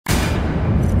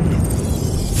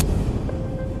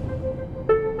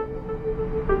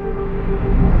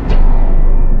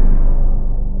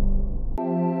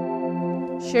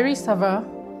Chérie, ça va?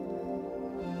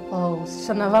 Oh,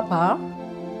 ça ne va pas?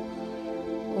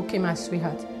 Okay, my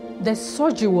sweetheart. The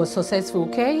surgery was successful,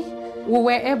 okay? We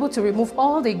were able to remove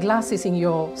all the glasses in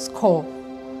your skull.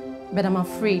 But I'm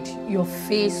afraid your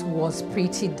face was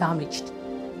pretty damaged.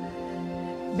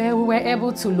 But we were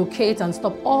able to locate and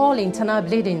stop all internal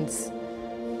bleedings.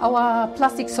 Our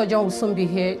plastic surgeon will soon be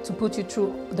here to put you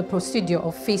through the procedure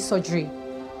of face surgery.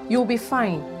 You'll be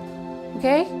fine,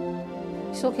 okay?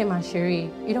 It's okay, my chérie.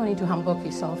 You don't need to hamburg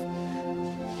yourself.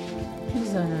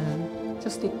 Please,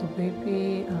 just take the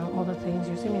baby and other things.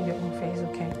 You see me in your own face,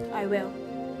 okay? I will.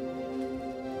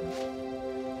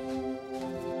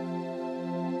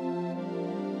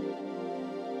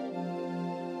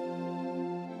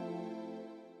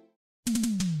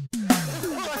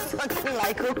 Something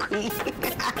like a queen.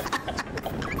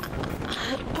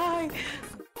 Hi.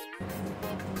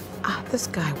 This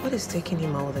guy, what is taking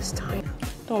him all this time?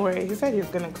 Don't worry, he said he's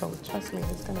gonna come. Trust me,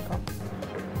 he's gonna come.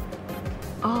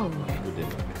 Oh,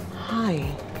 hi.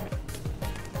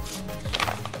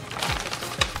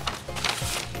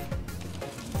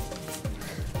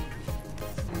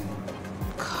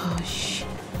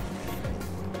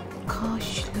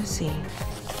 Gosh, Lucy.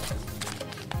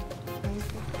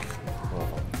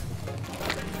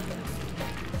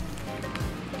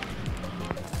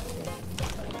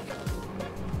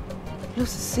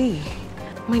 Lucy,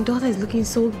 my daughter is looking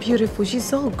so beautiful.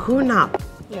 She's all grown up.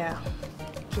 Yeah,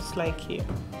 just like you.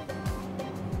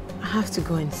 I have to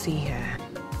go and see her.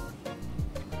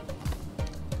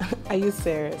 Are you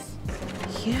serious?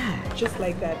 Yeah. Just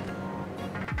like that?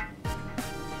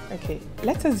 Okay,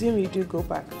 let's assume you do go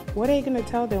back. What are you going to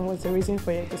tell them was the reason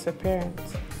for your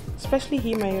disappearance? Especially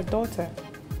him and your daughter.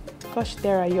 Gosh,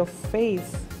 Dara, your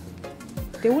face.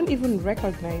 They won't even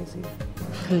recognize you.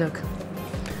 Look,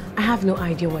 I have no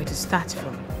idea where to start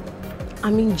from. I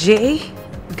mean, Jay,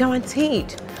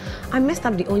 guaranteed. I messed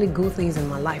up the only good things in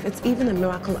my life. It's even a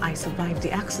miracle I survived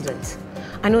the accident.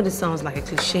 I know this sounds like a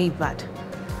cliche, but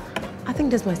I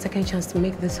think this is my second chance to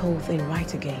make this whole thing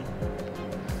right again.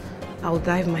 I'll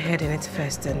dive my head in it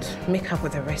first and make up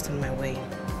with the rest on my way.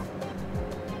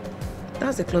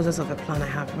 That's the closest of a plan I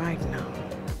have right now.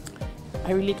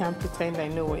 I really can't pretend I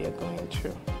know what you're going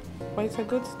through. But it's a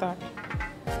good start.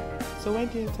 So when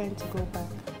do you intend to go back?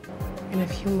 In a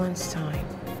few months' time.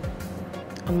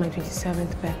 On my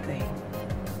 27th birthday.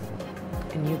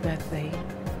 A new birthday,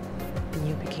 a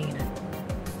new beginning.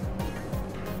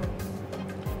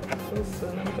 So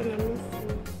soon, I'm gonna miss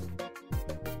you.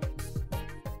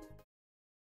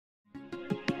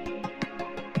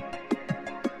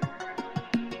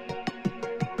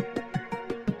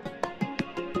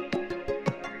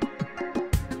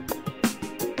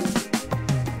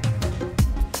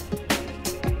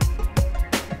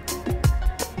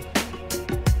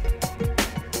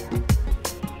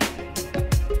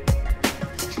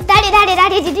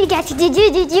 Daddy, did you get it?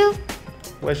 Did you?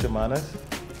 Where's your manners?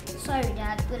 Sorry,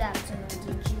 Dad. Good afternoon.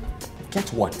 Did you?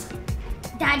 Get what?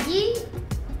 Daddy?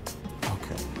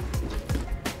 Okay.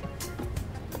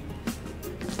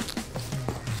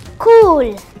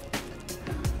 Cool.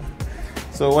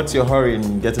 So what's your hurry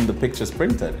in getting the pictures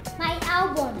printed? My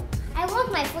album. I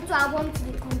want my photo album to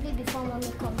be complete before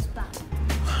Mommy comes back.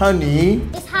 Honey?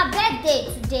 It's her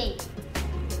birthday today.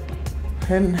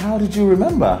 And how did you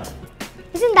remember?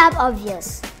 Isn't that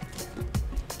obvious?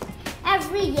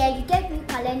 Every year you get new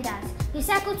calendars. You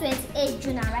circle 28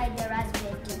 June and write Dara's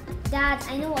birthday. Dad,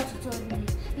 I know what you told me.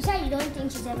 You said you don't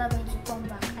think she's ever going to come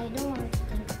back. I don't want to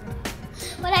think about her.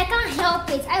 But I can't help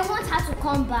it. I want her to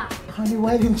come back. Honey,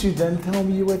 why didn't you then tell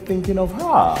me you were thinking of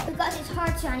her? Because it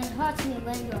hurts you and it hurts me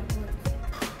when you're good.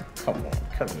 Come on,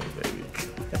 come here, baby.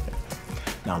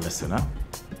 Now listen, huh?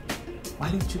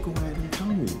 Why didn't you go ahead and tell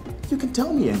me? You can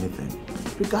tell me anything,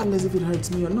 regardless if it hurts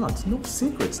me or not. No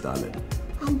secrets, darling.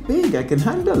 I'm big, I can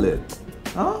handle it.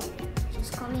 Huh?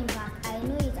 She's coming back. I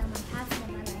know it and my heart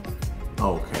never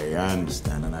lies. Okay, I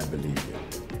understand and I believe you.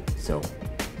 So,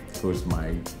 who's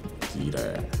my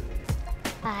guitar?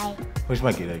 Hi. Who's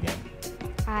my guitar again?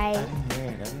 Hi. I didn't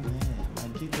hear it. My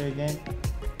guitar again?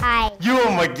 Hi.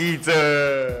 You're my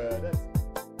guitar!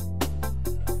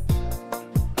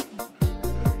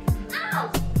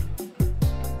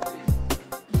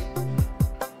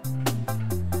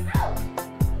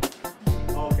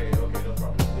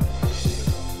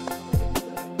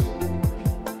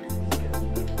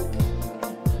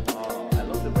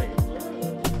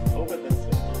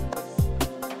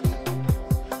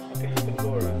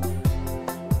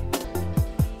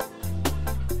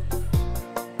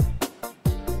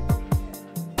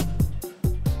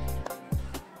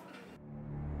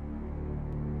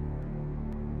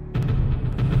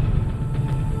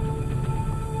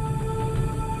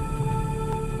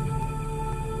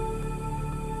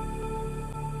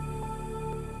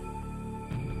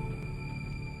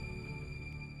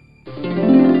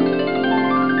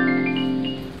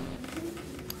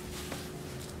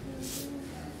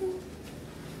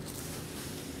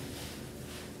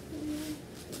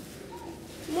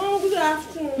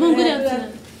 afternoon. Mom, good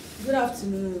afternoon. Good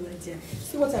afternoon, my dear.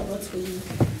 See what I brought for you.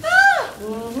 Ah!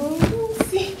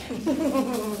 See.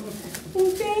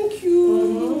 Thank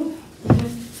you.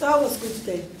 So how was school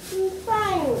today?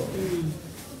 Fine.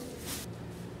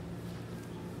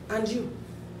 And you?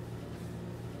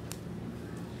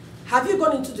 Have you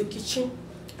gone into the kitchen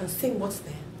and seen what's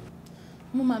there?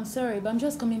 Mom, I'm sorry, but I'm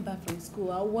just coming back from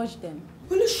school. I'll wash them.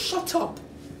 Will you shut up?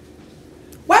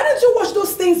 Why didn't you wash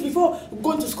those things before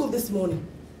going to school this morning?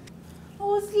 I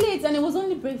was late and it was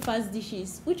only breakfast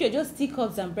dishes, which were just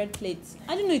teacups and bread plates.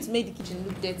 I didn't know it made the kitchen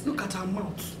look dirty. Look at her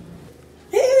mouth.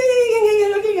 Who told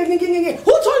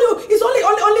you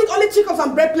it's only teacups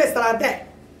and bread plates that are there?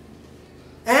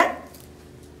 Eh?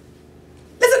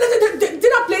 Listen,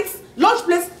 dinner plates, lunch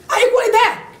plates are equally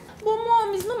there. But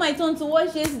Mom, it's not my turn to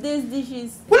wash yesterday's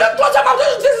dishes. Will you close your mouth?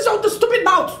 This is your stupid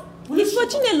mouth. It's for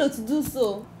Chinelo to do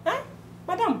so. Eh?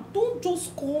 Madam, don't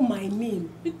just call my name.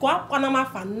 We go up Panama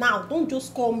for now. Don't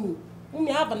just call me. We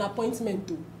may have an appointment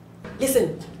too.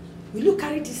 Listen, will you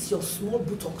carry this your small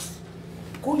buttocks,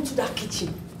 go into that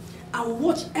kitchen and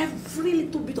watch every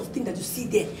little bit of thing that you see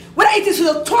there, whether it is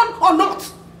your turn or not.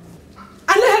 And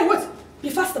hey, wait, be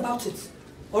fast about it.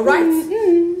 Alright?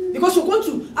 Because you're going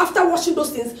to, after washing those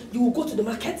things, you will go to the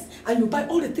market and you buy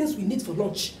all the things we need for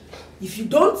lunch. If you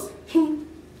don't,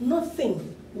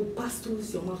 nothing will pass through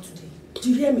your mouth today. Do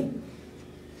you hear me?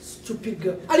 Stupid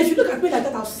girl. And if you look at me like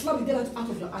that, I'll slap the daylight out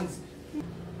of your eyes.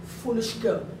 Foolish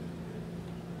girl.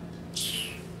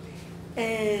 Do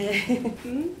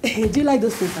you like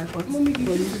those things I bought? Mommy,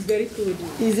 this is very cold.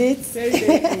 Is it? Very,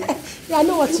 very cold. Yeah, I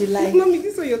know what you like. Mommy,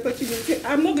 this is what you're touching me.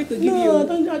 I'm not going to give you. No,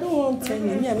 I don't want to.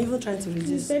 Me, I'm even trying to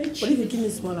resist. Very But if you give me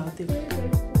small, I'll take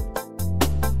it.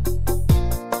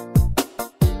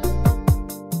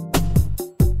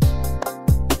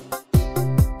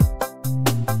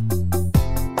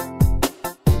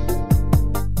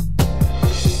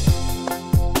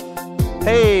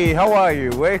 Hey, how are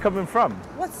you? Where are you coming from?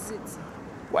 What's it?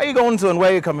 Where are you going to and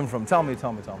where are you coming from? Tell me.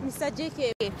 Mr.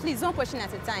 JK, please, one question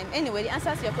at a time. Anyway, the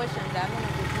answers to your questions are none of the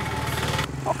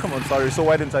business. Oh, come on, sorry. So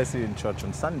why didn't I see you in church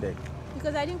on Sunday?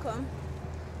 Because I didn't come.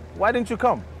 Why didn't you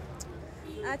come?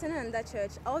 I attended another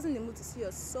church. I wasn't in the mood to see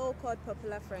your so-called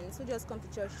popular friends who just come to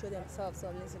church to show themselves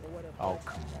or listen to the word of God. Oh,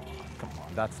 come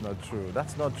on. That's not true.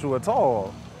 That's not true at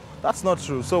all. That's not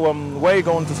true. So, where are you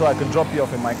going to so I can drop you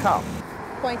off in my car?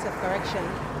 Point of correction.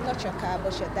 Not your car,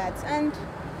 but your dad's. And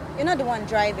you're not the one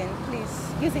driving. Please,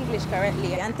 use English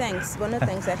correctly. And thanks, but no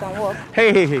thanks, I can walk.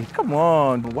 Hey, come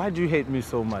on. Why do you hate me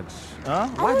so much? Huh?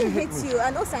 Why I do don't you hate me? you,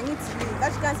 and also I need to leave.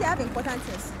 As you can see, I have important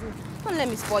things to do. Don't let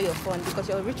me spoil your fun because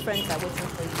your rich friends are waiting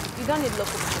for you. You don't need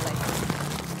local people like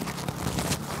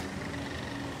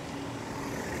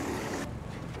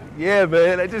me. Yeah,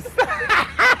 man. I just...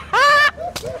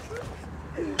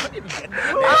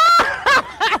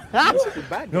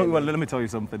 No, well, let me tell you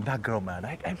something. That girl, man,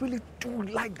 I really do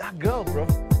like that girl, bro.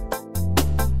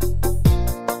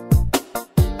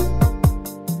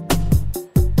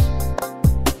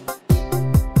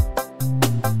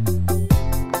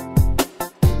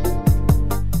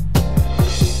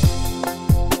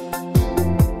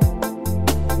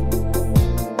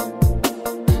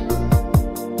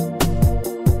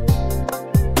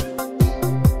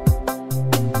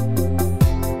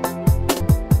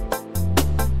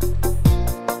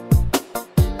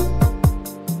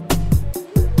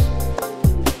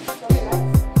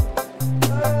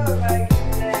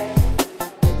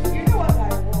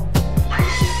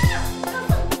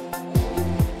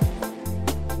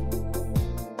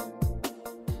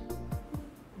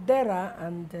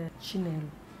 And Chinelo,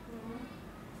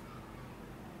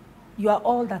 you are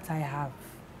all that I have.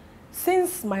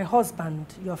 Since my husband,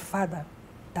 your father,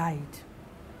 died,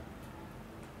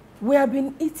 we have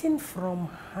been eating from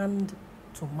hand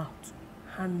to mouth.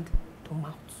 And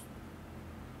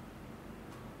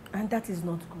that is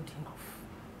not good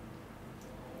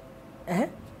enough.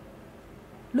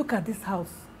 Look at this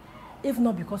house. If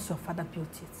not because your father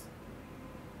built it,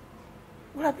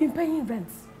 we have been paying rent.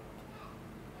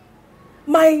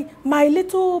 My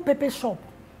little pepper shop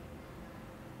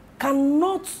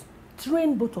cannot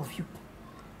train both of you,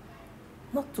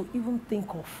 not to even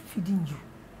think of feeding you.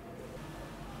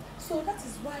 So that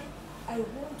is why I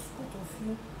want both of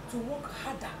you to work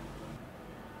harder.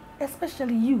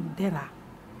 Especially you, Dera,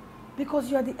 because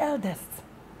you are the eldest.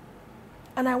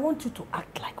 And I want you to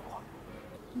act like one.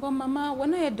 But Mama, we're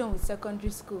not yet done with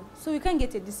secondary school, so we can't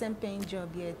get a decent paying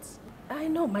job yet. I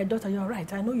know, my daughter, you're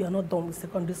right. I know you're not done with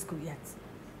secondary school yet.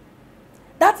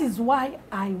 That is why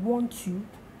I want you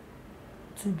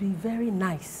to be very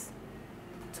nice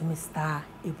to Mr.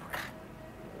 Ebuka.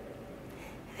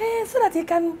 so that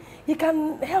he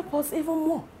can help us even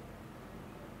more.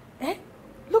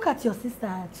 Look at your sister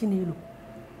Chinelo.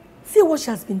 See what she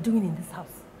has been doing in this house.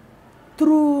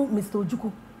 Through Mr.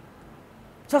 Ojuku.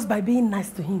 Just by being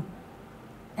nice to him.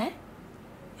 You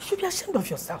should be ashamed of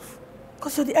yourself.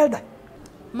 Because you're the elder.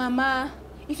 Mama,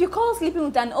 if you call sleeping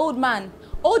with an old man,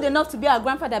 old enough to be our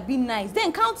grandfather being nice,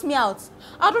 then count me out.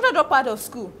 I'd rather drop out of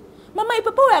school. Mama, if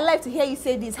Papa were alive to hear you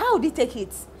say this, how would he take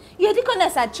it? You're a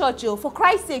deaconess at church, yo. For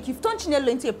Christ's sake, you've turned Chinelo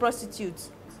into a prostitute.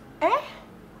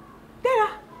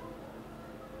 Dara,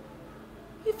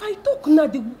 if I talk now,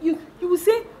 you will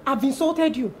say I've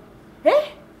insulted you.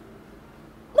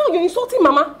 Now you're insulting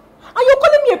Mama. And you're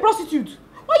calling me a prostitute.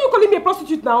 Why are you calling me a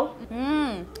prostitute now?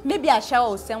 Maybe a shower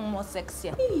will sound more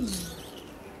sexier. Mama,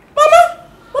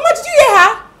 did you hear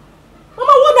her?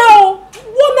 Mama, warn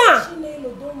her.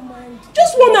 Chinelo, don't mind.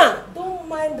 Just warn her. Don't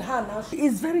mind her now. She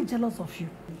is very jealous of you.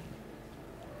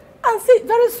 And see,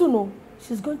 very soon,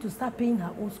 she's going to start paying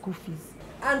her own school fees.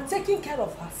 And taking care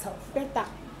of herself. Better.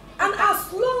 And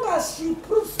as long as she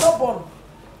proves stubborn,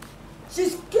 she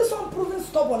keeps on proving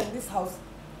stubborn in this house,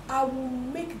 I will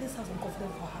make this house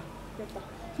uncomfortable for her. Better.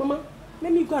 Mama,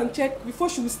 let me go and check before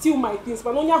she will steal my things.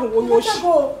 But Let her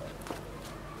go.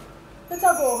 Let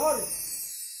her go, hurry.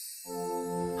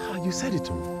 You said it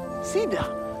to me. See there.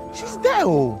 She's there,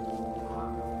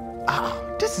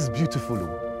 this is beautiful,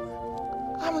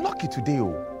 I'm lucky today,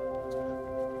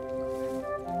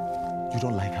 You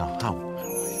don't like her? How?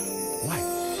 Why?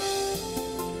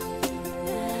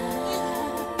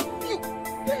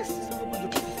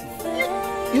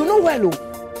 You know well,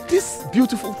 this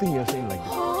beautiful thing you're saying like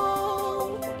this.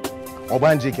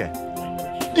 Obanje ke?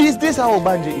 Is this how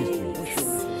Obanje is to you?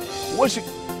 What should...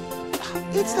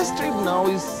 It's the street now,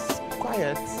 it's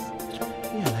quiet.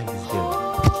 Yeah, I like this girl.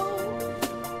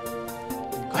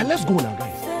 Let's go now,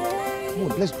 guys.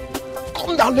 Come on, let's go.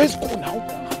 Come down, let's go now.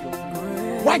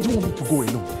 Why do you want me to go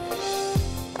alone?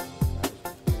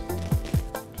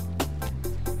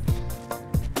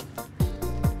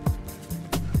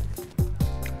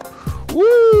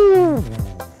 Woo!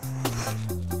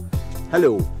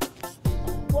 Hello.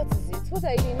 What is it? What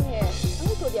are you doing here?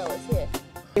 Who told you I was here?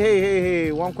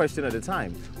 Hey, one question at a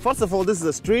time. First of all, this is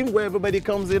a stream where everybody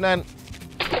comes in and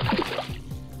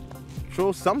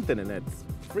throws something in it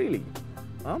freely.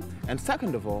 And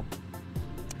second of all,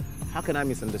 how can I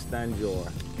misunderstand your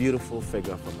beautiful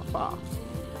figure from afar?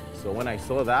 So when I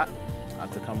saw that, I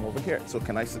had to come over here. So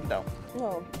can I sit down?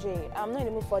 No, Jay, I'm not in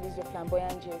the mood for this your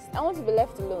flamboyant gist. I want to be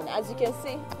left alone, as you can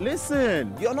see.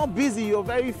 Listen, you're not busy, you're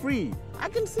very free. I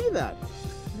can see that.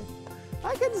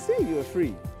 I can see you're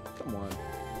free. Come on,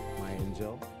 my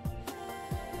angel.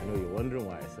 I know you're wondering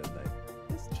why I said that.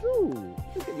 It's true.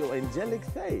 Look at your angelic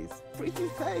face, pretty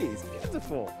face,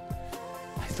 beautiful.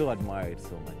 I so admire it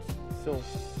so much. So,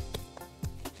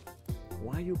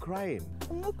 why are you crying?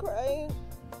 I'm not crying.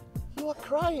 You are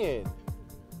crying.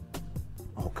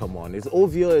 Oh, come on. It's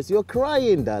obvious. You're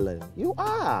crying, darling. You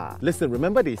are. Listen,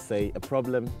 remember they say a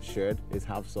problem shared is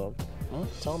half solved?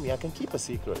 Tell me, I can keep a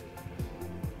secret.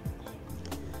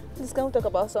 Let's go talk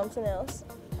about something else.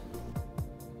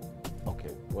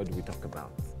 Okay, what do we talk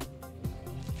about?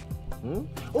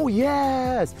 Oh,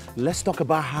 yes. Let's talk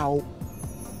about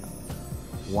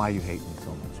why you hate me so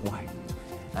much. Why?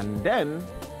 And then,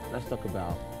 let's talk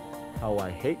about how I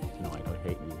hate, no, I don't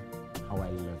hate you, how I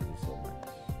love you so much.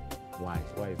 Why?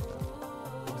 Why is that?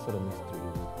 What sort of mystery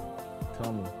is it?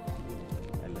 Tell me,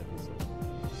 I love you so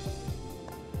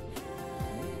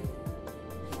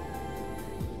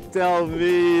much. Tell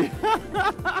me.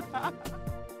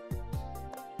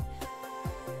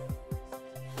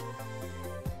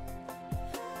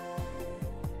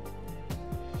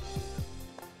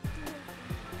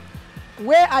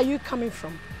 Where are you coming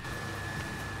from?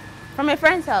 From a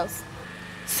friend's house.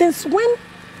 Since when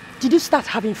did you start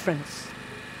having friends?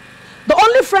 The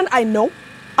only friend I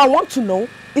want to know,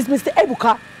 is Mr.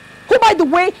 Ebuka, who, by the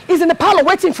way, is in the parlor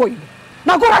waiting for you.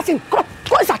 Now go right in. Go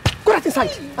inside. Go right inside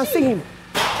and see him.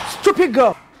 Stupid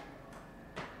girl.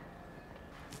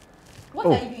 What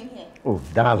are you doing here? Oh,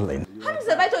 darling. How many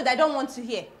have I told that I don't want to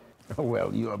hear?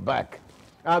 Well, you are back.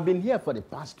 I've been here for the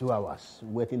past 2 hours,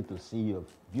 waiting to see your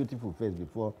beautiful face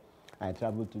before I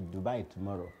travel to Dubai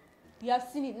tomorrow. You have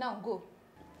seen it, now go.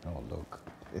 Oh, look.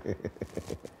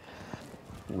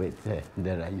 Wait,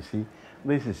 Dara, you see,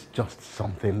 this is just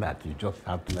something that you just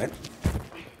have to learn.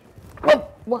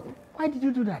 What? Why did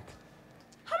you do that?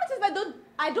 How much if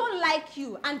I don't like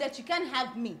you and that you can't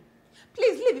have me?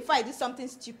 Please leave before I do something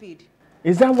stupid.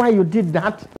 Is that why you did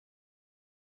that?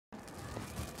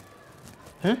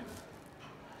 Huh?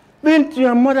 Didn't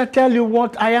your mother tell you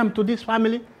what I am to this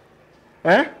family?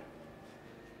 Eh?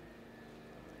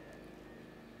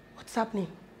 What's happening?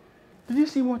 Did you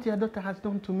see what your daughter has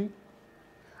done to me?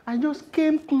 I just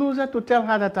came closer to tell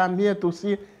her that I'm here to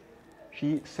see.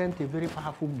 She sent a very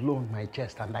powerful blow on my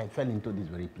chest and I fell into this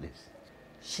very place.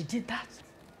 She did that?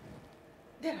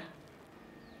 Dara,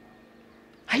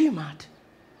 are you mad?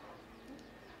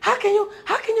 How can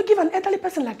you give an elderly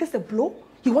person like this a blow?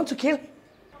 You want to kill him?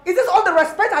 Is this all the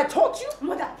respect I taught you?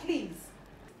 Mother, please.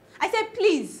 I said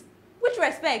please. Which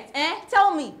respect, eh?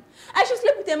 Tell me. I should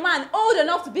sleep with a man old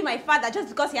enough to be my father just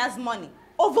because he has money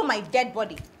over my dead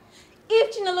body.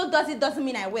 If Chinelo does it, doesn't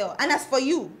mean I will. And as for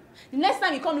you, the next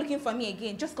time you come looking for me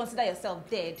again, just consider yourself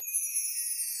dead.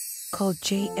 Could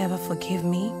Jay ever forgive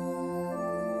me?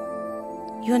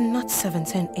 You're not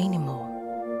 17 anymore.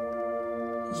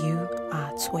 You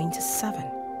are 27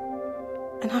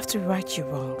 and have to right your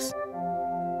wrongs.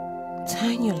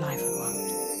 Turn your life around.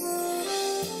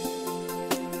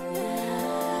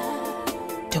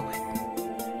 Do it.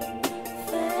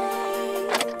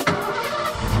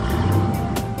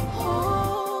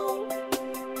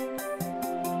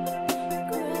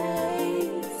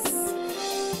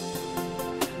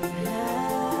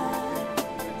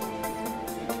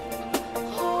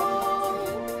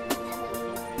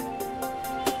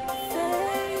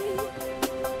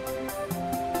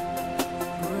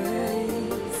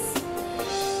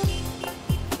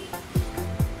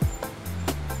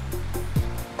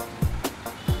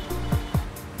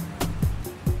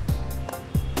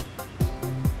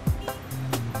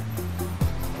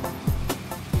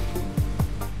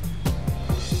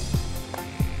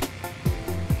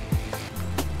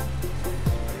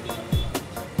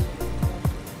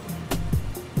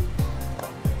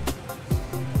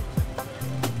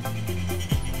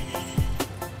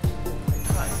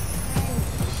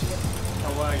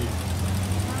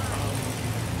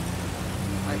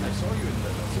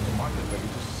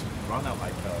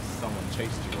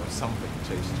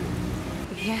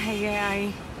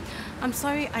 I'm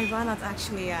sorry I ran out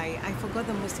actually. I forgot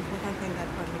the most important thing that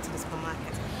brought me to the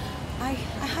supermarket. I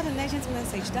had an urgent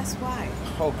message, that's why.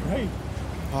 Oh, great.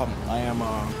 I am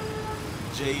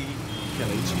Jay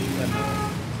Kelechi and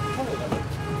hello,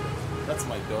 that's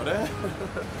my daughter,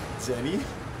 Jenny.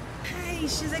 Hi,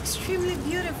 she's extremely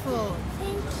beautiful.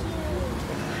 Thank you.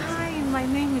 Hi, my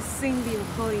name is Cindy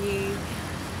Okoye.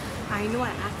 I know I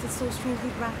acted so strangely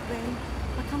back then.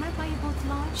 But can I buy you both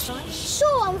lunch?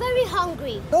 Sure, I'm very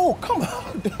hungry. Oh, come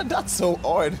on. That's so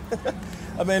odd.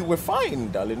 I mean, we're fine,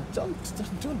 darling. Don't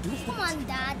do that. Come on,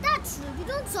 Dad. That's rude. You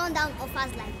don't turn down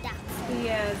offers like that.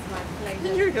 Yes, my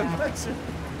pleasure. You can imagine.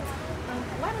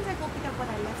 Why don't I go pick up what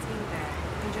I left in there?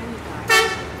 Enjoy me,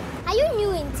 guys. Are you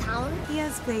new in town?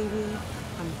 Yes, baby.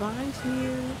 I'm brand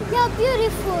new. You're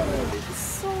beautiful. Thank you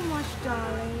so much,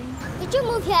 darling. Did you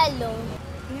move here alone?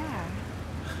 Yeah.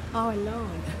 All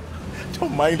alone.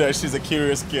 Don't mind her, she's a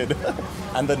curious kid.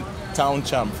 And the town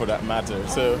champ for that matter,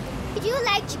 so... Do you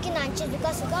like chicken and cheese?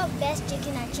 Because we got best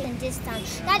chicken and cheese in this town.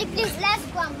 Daddy, please, let's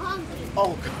go. I'm hungry.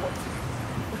 Oh, God.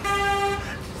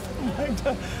 Don't mind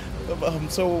her.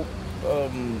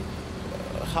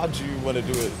 How do you want to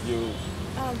do it?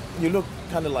 You look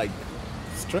kind of like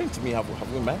strange to me. Have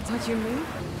we met? What do you mean?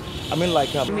 I mean like...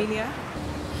 Familiar?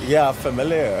 Yeah,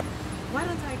 familiar. Why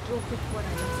don't I go pick what I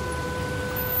left in there?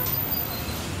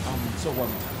 So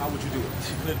how would you do it?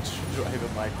 You gonna drive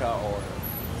in my car or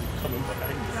coming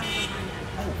behind me?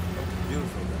 Oh,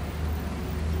 beautiful.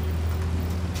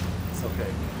 It's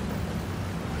okay.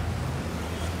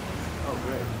 Oh,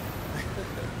 great.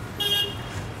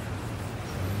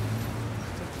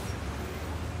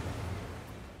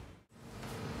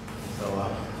 So,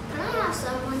 Can I have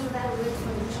some money if I wait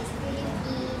for the cheese,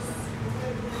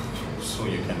 please? So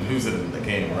you can lose it in the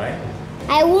game, right?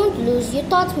 I won't lose. You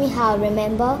taught me how,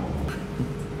 remember?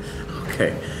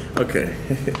 Okay.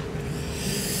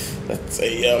 Let's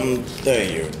say, there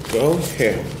you go.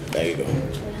 Here, there you go.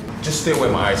 Just stay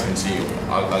where my eyes can see you.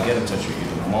 I'll get in touch with you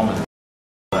the moment.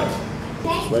 Right.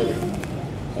 Thank Ready. you.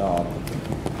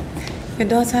 Your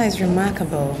daughter is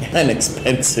remarkable. And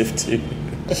expensive too.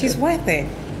 She's worth it.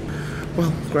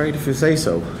 Well, great if you say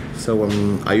so. So,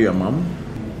 are you a mom?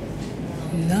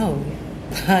 No,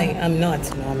 I am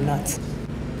not. No, I'm not.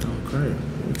 Oh, great.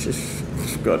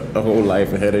 You've got a whole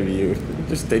life ahead of you.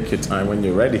 Just take your time when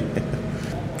you're ready.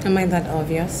 Am I that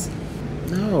obvious?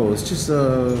 No, it's just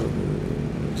a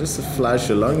flash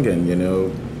of longing,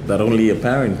 that only a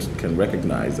parent can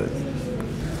recognize it.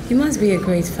 You must be a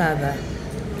great father.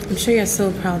 I'm sure you're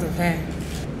so proud of her.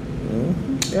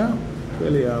 Yeah,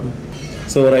 really am.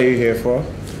 So what are you here for?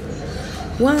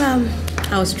 Well,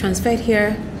 I was transferred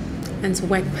here and to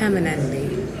work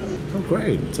permanently. Oh,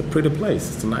 great. It's a pretty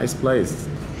place. It's a nice place.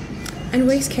 And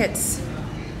raise kids.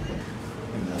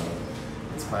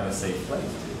 quite a safe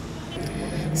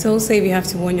place. So safe you have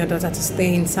to warn your daughter to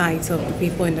stay inside of the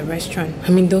people in the restaurant.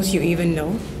 I mean, those you even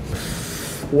know.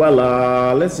 Well,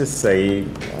 let's just say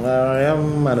I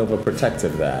am an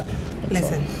overprotective dad.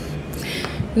 Listen,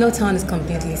 no town is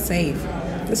completely safe.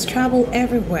 There's trouble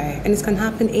everywhere, and it can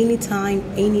happen anytime,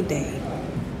 any day.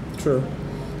 True.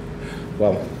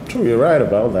 Well, true, you're right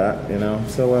about that, you know.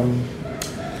 So,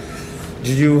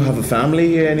 do you have a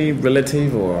family, any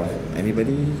relative or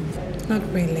anybody? Not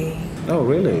really. Oh,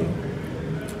 really?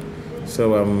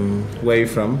 So, where are you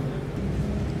from?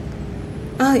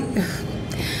 I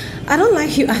don't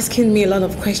like you asking me a lot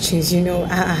of questions, you know.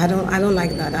 I don't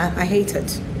like that. I hate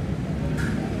it.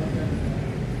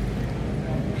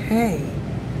 Hey,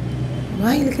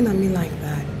 why are you looking at me like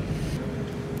that?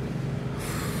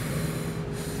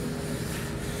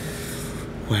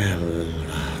 Well,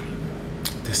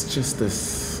 there's just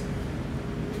this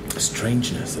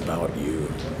strangeness about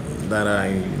you that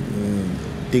I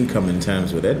didn't come in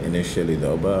terms with it initially,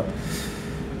 though, but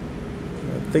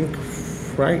I think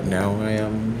right now I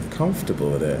am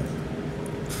comfortable with it.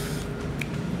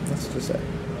 Let's just say.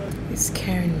 You're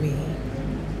scaring me.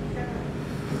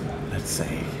 Let's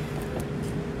say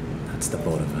that's the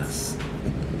both of us.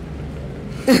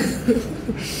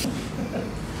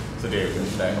 So, dear,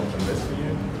 should I open this for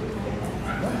you?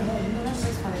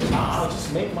 I'll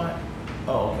just make my.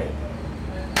 Oh, okay.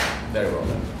 There we go.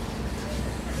 Then.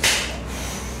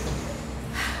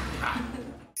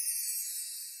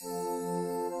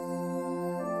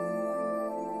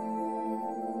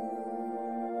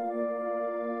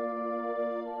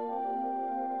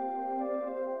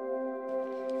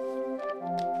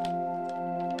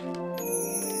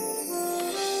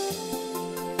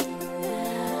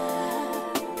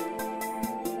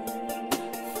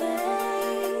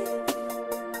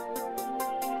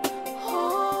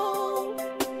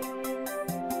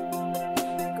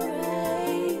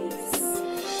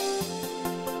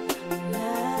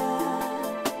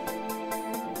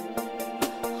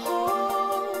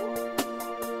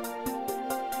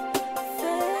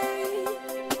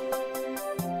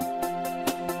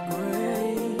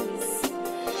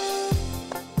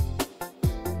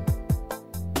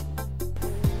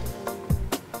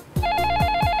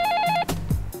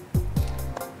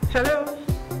 Hello?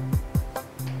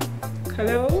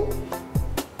 Hello?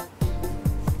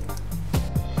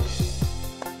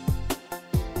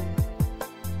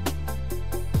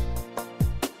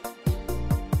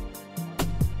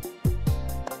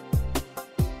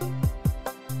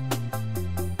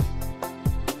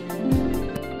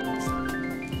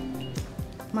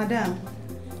 Madam,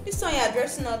 this one you're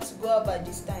dressing out to go out by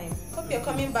this time. Hope you're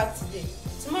coming back today.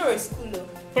 Tomorrow is school, though.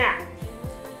 Yeah.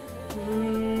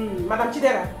 Madam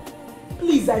Chidera,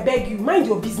 please, I beg you, mind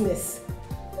your business.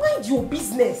 Mind your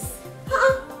business.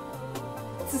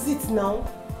 What is it now?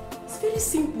 It's very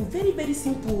simple, very, very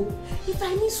simple. If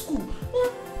I miss school,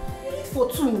 you read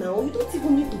for 2 now. You don't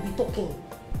even need to be talking.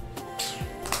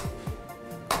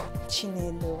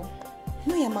 Chinelo,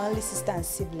 you know you're my only sister and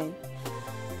sibling.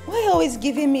 Why are you always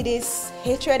giving me this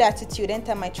hatred attitude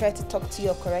anytime I try to talk to you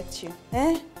or correct you?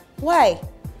 Eh? Why?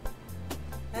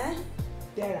 Eh?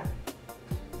 Dara,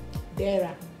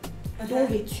 I don't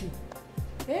hate you.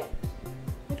 Eh?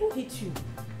 I don't hate you.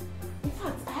 In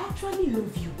fact, I actually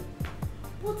love you.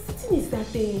 But the thing is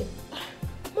that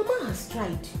Mama has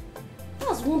tried.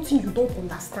 That's one thing you don't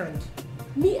understand.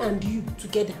 Me and you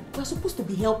together, we're supposed to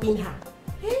be helping her.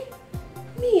 Eh?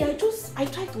 Me, I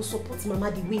try to support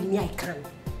Mama the way me I can.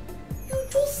 You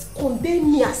just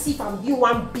condemn me as if I'm doing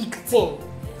one big thing.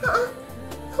 I'm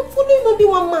following only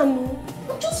one man, no.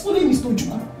 I'm just following Mr.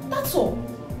 Ojuku. That's all.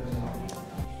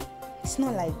 It's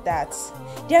not like that.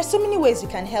 There are so many ways we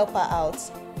can help her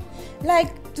out.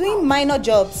 Like doing minor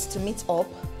jobs to meet up.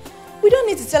 We don't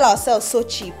need to sell ourselves so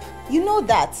cheap. You know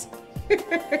that.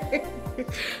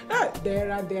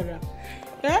 Dara.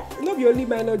 Eh? Not the only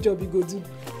minor job you go do.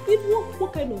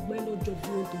 What kind of minor job do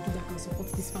you want to do that can support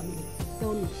this family?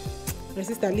 Tell me. My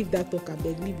sister, leave that talk, I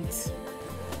beg, leave it.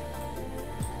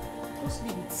 Just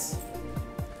leave it.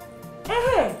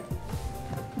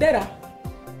 Dara,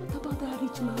 what about that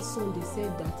rich man's son they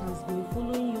said that has been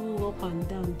following you up and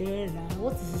down there?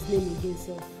 What is his name again,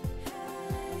 sir?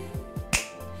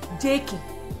 Jakey.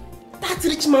 That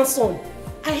rich man's son.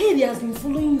 I heard he has been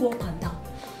following you up and down.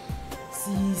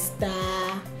 Sister,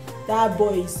 that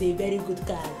boy is a very good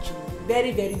catch.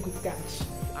 Very, very good catch.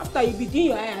 After you be doing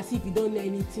your eye as if you don't know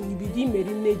anything, you be doing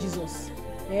Merine Jesus.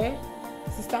 Eh?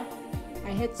 Sister,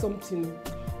 I heard something.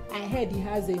 I heard he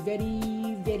has a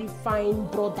very, very fine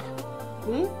brother.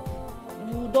 You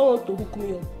don't want to hook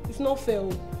me up. It's not fair.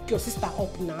 Hook your sister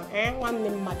up now. One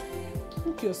name mad.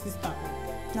 Look your sister.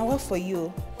 Now what for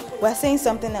you? We're saying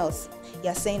something else.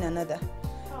 You're saying another.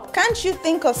 Can't you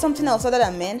think of something else other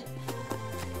than men?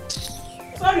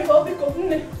 Sorry, Bobby.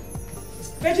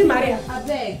 Virgin Maria. I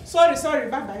beg. Sorry.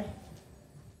 Bye-bye.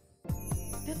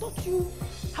 They taught you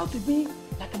how to be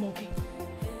like a monkey.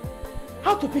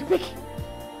 How to pick.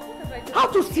 How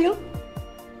to steal.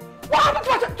 What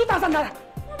happened to 2,000 naira?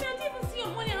 Mommy, I didn't even see your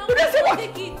money. How You didn't see what?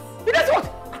 take it? You didn't see what?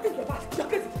 I think you're bad. You're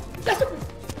crazy. You're stupid.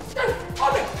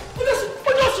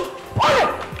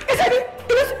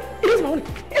 It is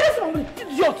my money.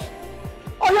 Idiot.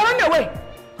 Oh, you're running away.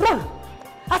 Run.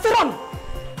 I said run.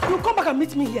 You come back and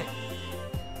meet me here.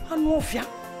 Anofia.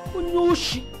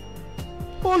 Onyoshi.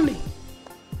 Only.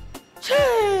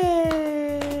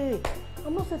 Hey.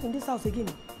 I'm not safe in this house again.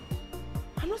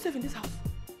 I'm not safe in this house.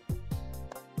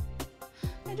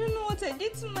 I don't know what I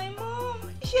did to my mom.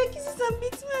 She accuses and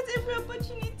beats me at every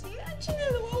opportunity. And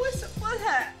Chinelo will always support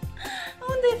her. I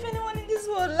wonder if anyone in this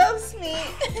world loves me.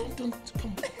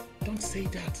 Don't say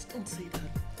that. Don't say that.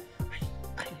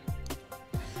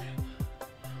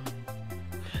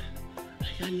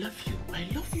 I love you. I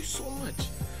love you so much.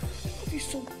 I love you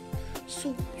so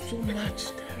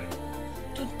much.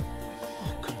 Don't.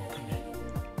 Oh, come here.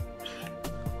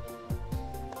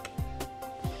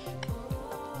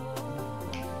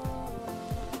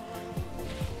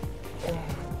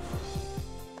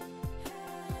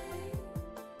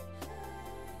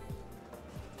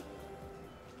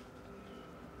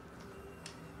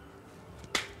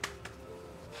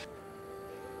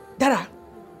 Dara,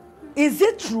 is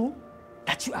it true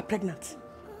that you are pregnant?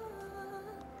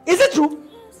 Is it true?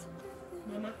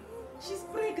 Mama, she's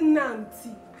pregnant.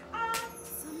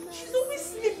 She's always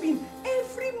sleeping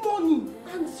every morning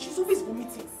and she's always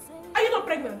vomiting. Are you not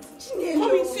pregnant?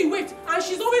 Mommy, see, wait. And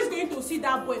she's always going to see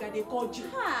that boy that they call Jim.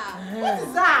 What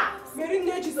is that? Mary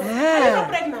Jesus. Are you not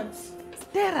pregnant?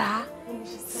 Dara,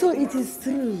 so it is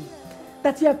true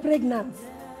that you are pregnant.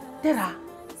 Dara,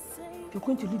 you're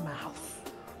going to leave my house.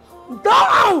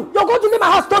 No! You're going to leave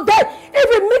my house today if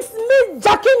it makes me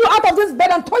jacking you out of this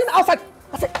bed and throwing you outside.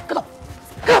 I said, get up.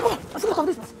 Get up. I said, look at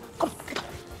this place. Come on, get up.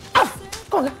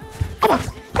 Come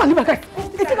on, leave my guy.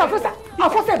 You think I'll force her? I'll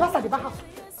force her outside the back house.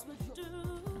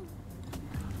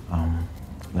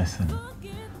 Listen.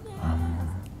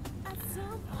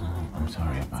 I'm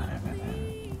sorry about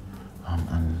everything.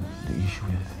 And the issue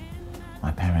is,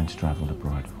 my parents traveled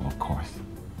abroad for a course.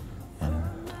 And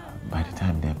by the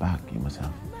time they're back, you must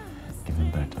have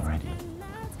given birth already.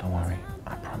 Don't worry,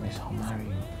 I promise I'll marry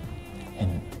you.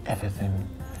 And everything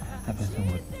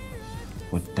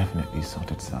would definitely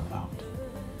sort itself out.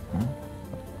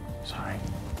 Sorry.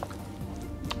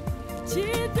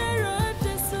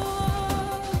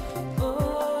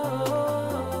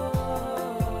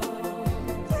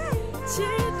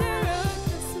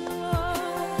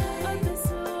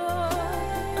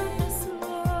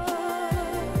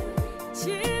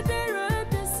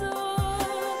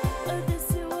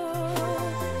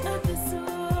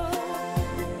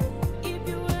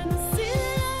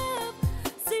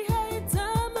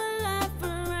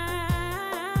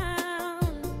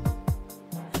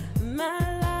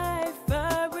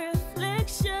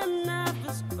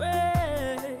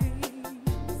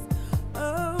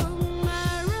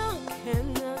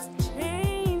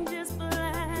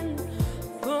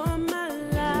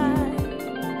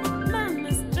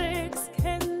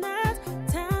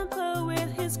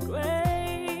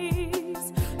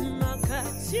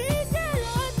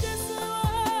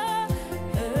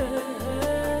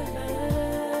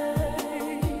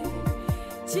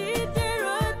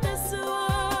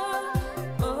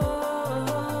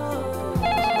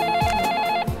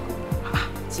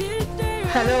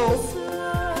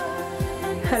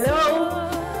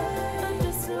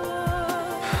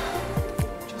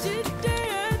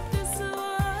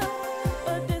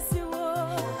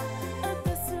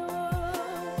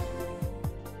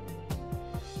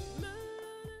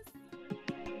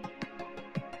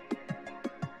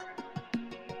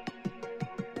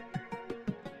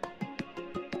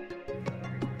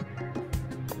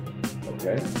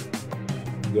 Okay,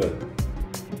 good.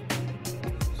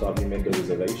 So have you made the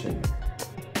reservation?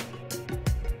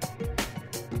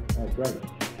 Oh, great.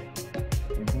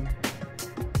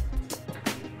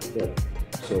 Good.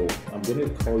 So I'm going to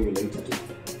call you later to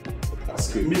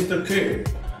ask you. Mr. K.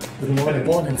 Good morning. Good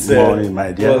morning, sir. Good morning,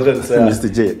 my dear. Well done, sir.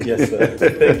 Mr. J. Yes, sir.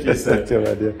 Thank you, sir. Thank you,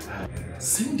 my dear.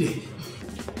 Cindy.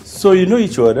 So you know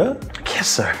each other? Yes,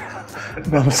 sir.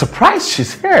 But I'm surprised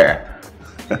she's here.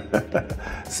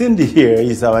 Cindy here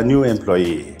is our new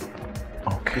employee.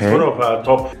 Okay. She's one of our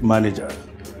top managers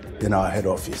in our head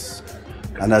office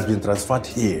and has been transferred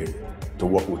here to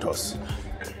work with us.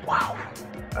 Wow.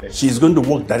 She's going to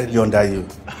work directly under you.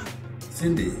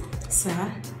 Cindy.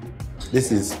 Sir?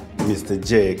 This is Mr.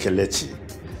 J. Kelechi,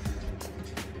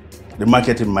 the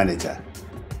marketing manager.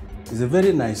 He's a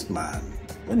very nice man.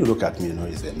 When you look at me, you know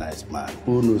he's a nice man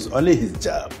who knows only his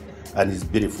job and his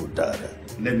beautiful daughter.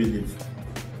 Let me leave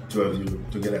two of you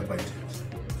to get acquainted.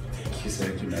 Thank you, sir.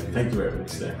 Thank you very much,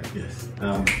 sir. Yes.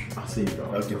 I'll see you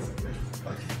guys. Okay.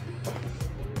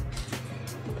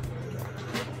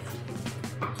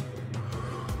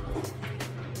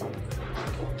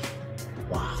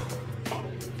 Wow.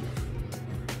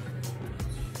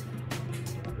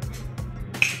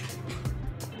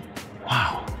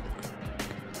 Wow.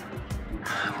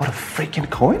 What a freaking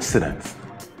coincidence.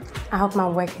 I hope my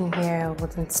working here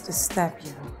wouldn't disturb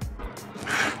you.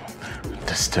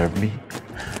 Disturb me?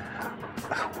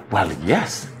 Well,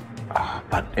 yes,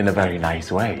 but in a very nice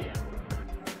way.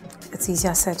 It's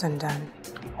easier said than done.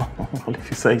 Well, if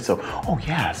you say so. Oh,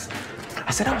 yes.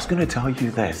 I said I was going to tell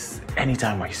you this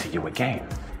anytime I see you again.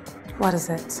 What is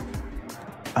it?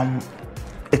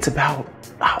 It's about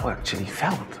how I actually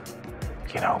felt.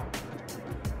 You know,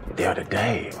 the other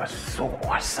day was so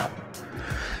awesome.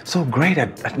 So great,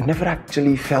 I'd never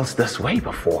actually felt this way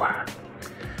before.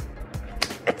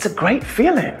 It's a great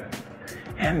feeling.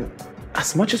 And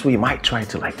as much as we might try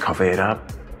to cover it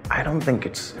up, I don't think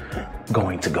it's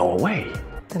going to go away.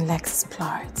 Then let's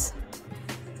explore it.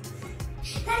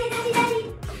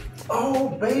 Daddy. Oh,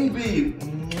 baby.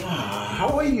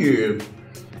 How are you?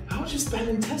 How was your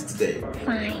spelling test today?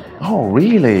 Fine. Oh,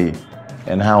 really?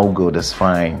 And how good is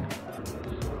fine?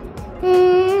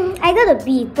 I got a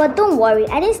B, but don't worry,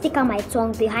 I didn't stick out my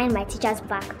tongue behind my teacher's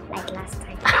back like last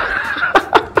time.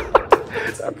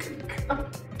 Okay, come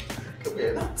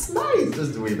here. That's nice,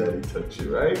 just the way that he touched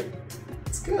you, right?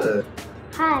 It's good.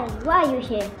 Hi, why are you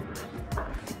here?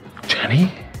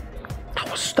 Jenny, that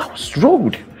was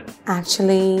rude.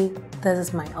 Actually, this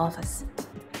is my office.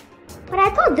 But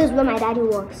I thought this is where my daddy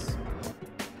works.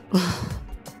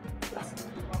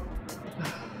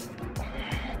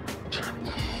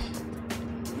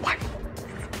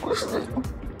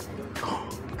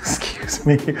 Excuse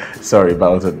me. Sorry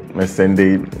about it, Miss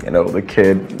Cindy. You know, the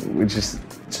kid. We just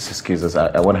excuse us.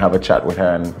 I want to have a chat with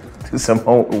her and do some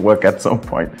homework at some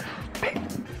point.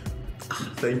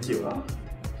 Thank you.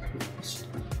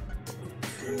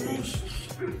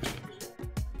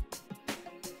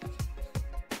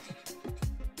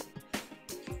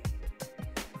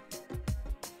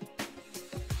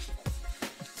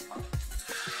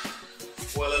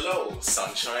 Well, hello,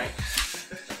 sunshine.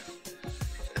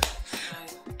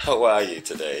 How are you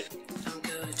today? I'm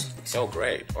good. Oh,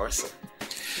 great. Awesome.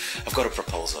 I've got a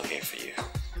proposal here for you.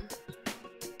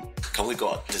 Can we go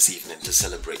out this evening to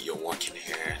celebrate your work in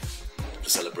here, to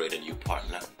celebrate a new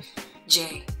partner?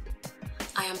 Jay,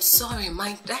 I am sorry,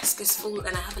 my desk is full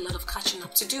and I have a lot of catching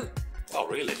up to do. Oh,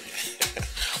 really?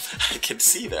 I can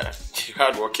see that. You're a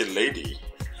hard-working lady.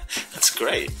 That's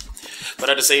great. But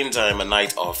at the same time, a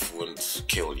night off won't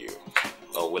kill you.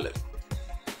 Or will it?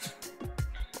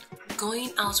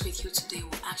 Going out with you today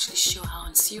will actually show how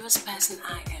unserious person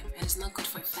I am, and it's not good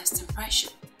for a first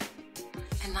impression.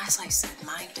 And as I said,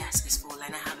 my desk is full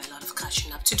and I have a lot of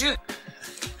catching up to do.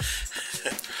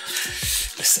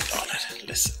 Listen, darling,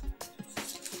 listen.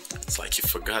 It's like you've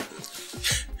forgotten.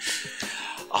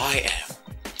 I am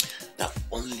the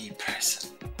only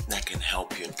person that can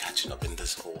help you in catching up in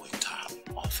this whole entire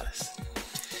office.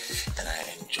 And I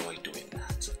enjoy doing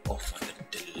that. Offer a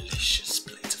delicious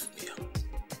plate of meal.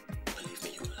 Believe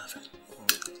me, you'll love it.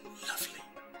 Lovely.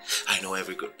 I know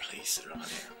every good place around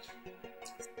here.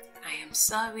 I am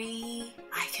sorry.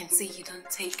 I can see you don't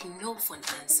take no for an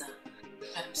answer.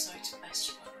 But I'm sorry to burst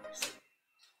your bubbles.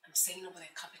 I'm saying over the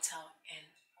capital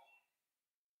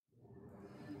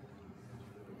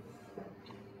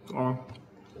N. Oh,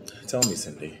 tell me,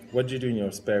 Cindy, what do you do in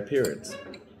your spare periods?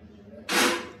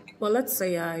 Well, let's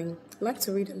say I like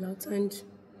to read a lot, and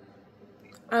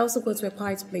I also go to a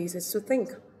quiet places to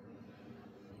think.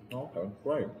 Okay,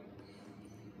 right.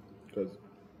 Because,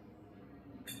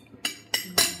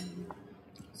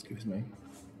 excuse me.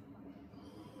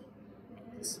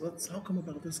 How come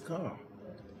about this car?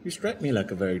 You strike me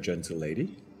like a very gentle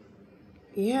lady.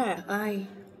 Yeah, I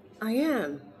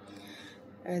am.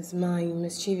 As my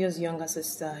mischievous younger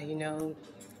sister, you know,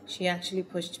 she actually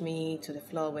pushed me to the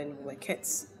floor when we were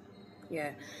kids.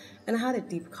 Yeah, and I had a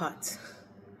deep cut.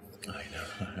 I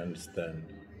know, I understand.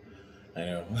 I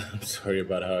know. I'm sorry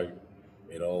about how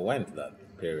it all went that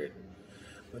period.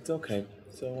 But it's okay.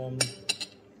 So,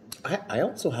 I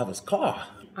also have a car.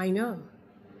 I know.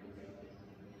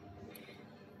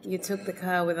 You took the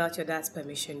car without your dad's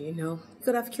permission, you know. You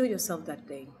could have killed yourself that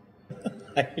day.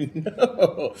 I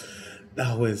know.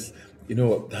 That was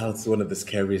one of the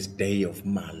scariest days of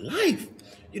my life.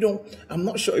 I'm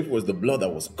not sure if it was the blood that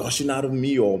was gushing out of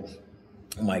me or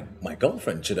my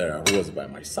girlfriend, Chidera, who was by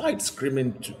my side,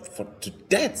 screaming to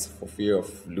death for fear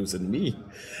of losing me.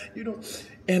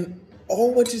 And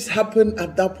all what just happened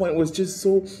at that point was just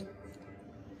so...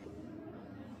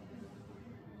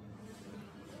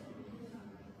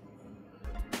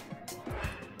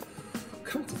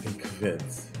 Come to think of it,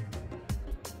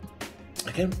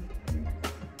 I can't...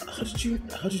 How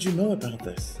did you know about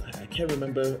this? I can't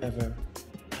remember ever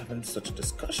having such a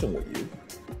discussion with you.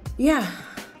 Yeah.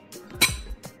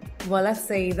 Well, let's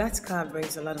say that car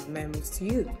brings a lot of memories to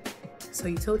you. So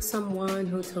you told someone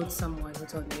who told someone who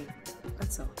told me.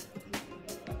 That's all.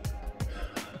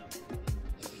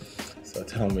 So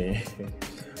tell me,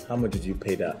 how much did you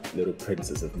pay that little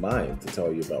princess of mine to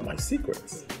tell you about my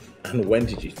secrets? And when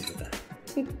did you do that?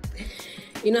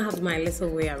 You know, I have my little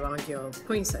way around your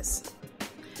princess.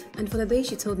 And for the day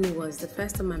she told me was the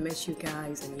first time I met you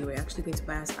guys and you were actually going to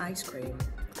buy us ice cream.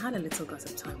 I had a little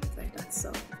gossip time with her, that's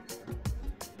all.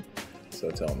 So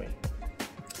tell me,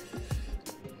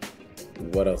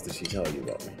 what else did she tell you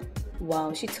about me?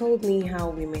 Wow, she told me how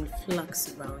women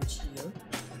flux around you.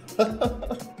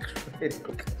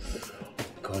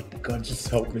 God, just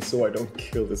help me so I don't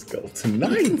kill this girl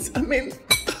tonight. I mean,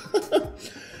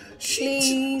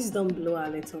 please don't blow our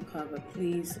little cover,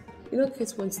 please.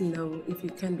 Kids want to know if you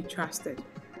can be trusted.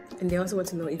 And they also want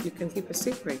to know if you can keep a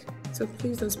secret. So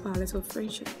please don't spoil a little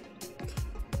friendship.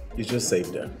 You just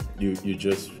saved her. You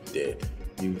just did.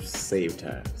 You saved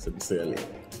her, sincerely.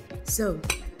 So,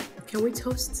 can we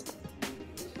toast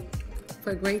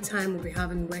for a great time we'll be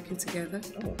having working together?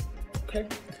 Oh, okay.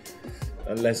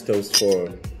 And let's toast for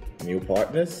new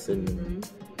partners and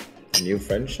new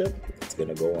friendship. It's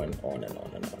gonna go on and on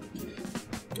and on.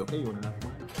 You okay? You wanna have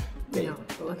one? No.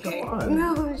 Okay. Come on.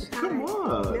 No. Come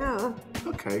on. No.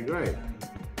 Okay, great.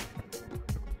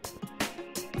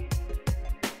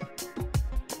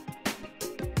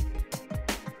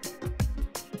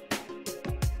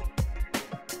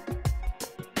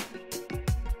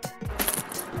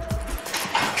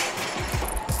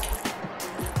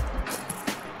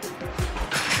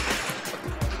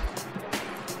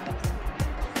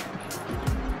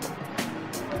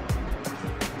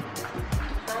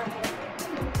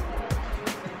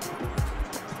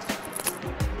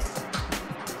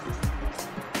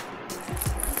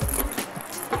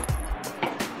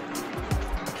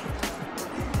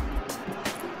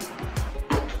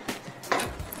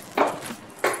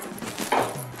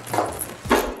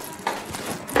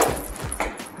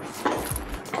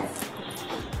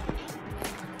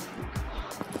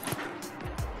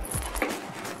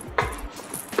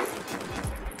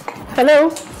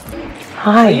 Hello.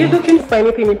 Hi. Are you looking for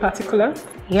anything in particular?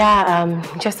 Yeah,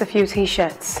 just a few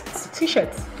t-shirts.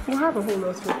 T-shirts? You have a whole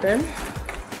lot with them.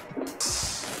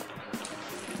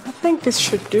 I think this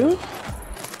should do.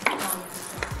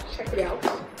 Check it out.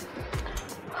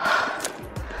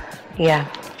 Yeah.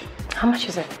 How much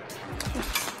is it?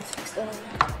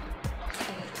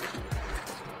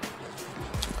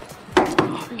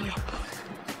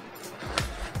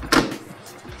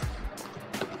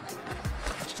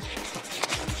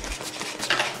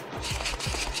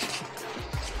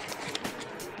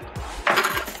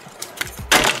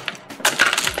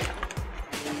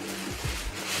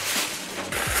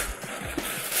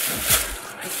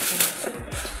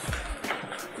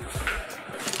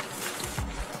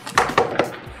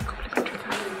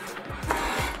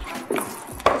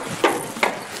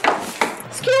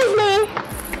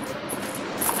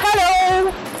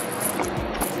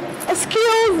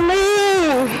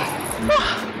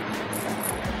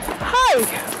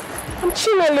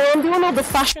 The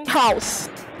fashion house.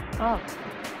 Oh,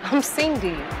 I'm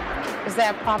Cindy. Is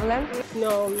there a problem?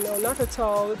 No, not at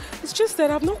all. It's just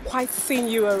that I've not quite seen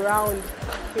you around.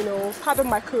 Pardon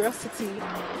my curiosity.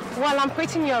 Well, I'm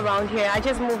putting you around here. I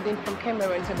just moved in from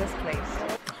Cameroon to this place.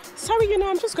 Sorry,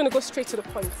 I'm just going to go straight to the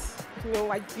point.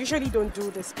 I usually don't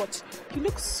do this, but you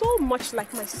look so much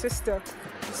like my sister.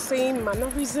 The same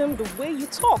mannerism, the way you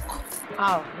talk.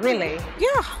 Oh, really?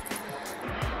 Yeah.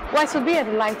 Well, it would be a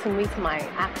delight to meet my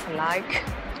act-alike.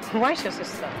 Where's your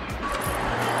sister?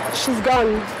 She's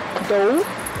gone, though.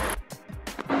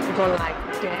 Gone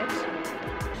like dead?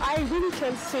 I really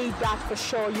can't say that for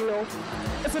sure,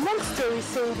 It's a long story,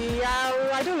 Cindy.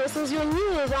 I don't know, since you're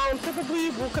new around,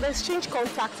 probably we could exchange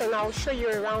contacts and I'll show you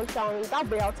around town. That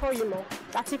way I'll tell you more.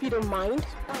 That's if you don't mind.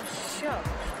 Oh, sure.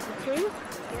 Okay?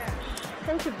 Yeah.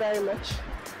 Thank you very much.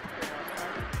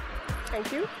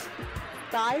 Thank you.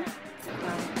 Bye.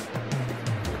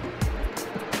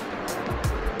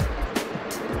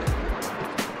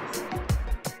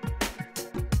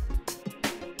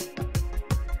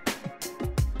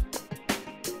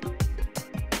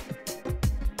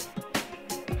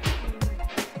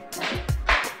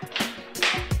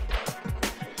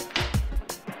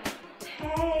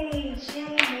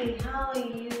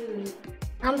 you?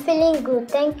 I'm feeling good,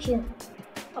 thank you.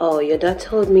 Oh, your dad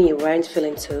told me you weren't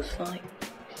feeling too fine.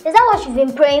 Is that what you've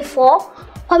been praying for?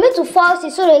 For me to fall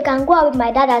sick so that you can go out with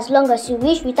my dad as long as you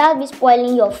wish without me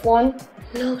spoiling your fun?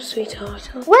 No, sweetheart.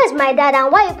 Where's my dad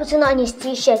and why are you putting on his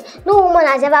t-shirt? No woman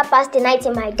has ever passed the night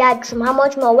in my dad's room. How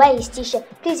much more wear his t-shirt?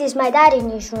 Please, is my dad in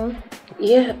his room?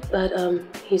 Yeah, but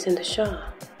he's in the shower.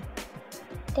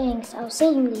 Thanks, I'll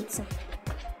see him later.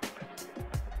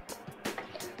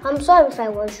 I'm sorry if I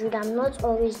was rude. I'm not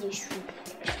always this rude.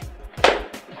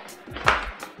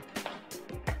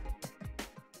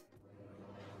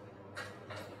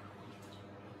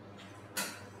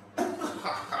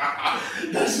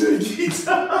 That's your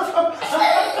guitar.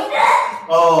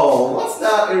 Oh, what's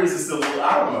that irresistible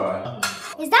aroma?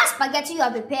 Is that spaghetti you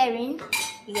are preparing?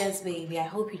 Yes, baby. I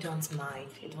hope you don't mind.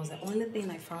 It was the only thing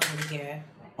I found in here.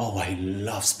 Oh, I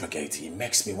love spaghetti. It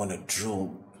makes me want to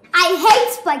drool. I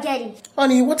hate spaghetti.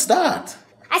 Honey, what's that?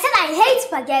 I said I hate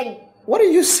spaghetti. What are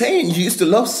you saying? You used to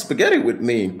love spaghetti with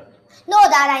me. No,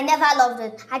 Dad, I never loved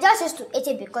it. I just used to eat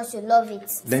it because you love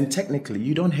it. Then technically,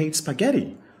 you don't hate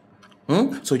spaghetti.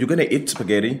 So you're going to eat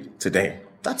spaghetti today.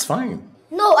 That's fine.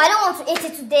 No, I don't want to eat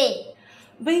it today.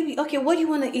 Baby, okay, what do you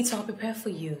want to eat so I'll prepare for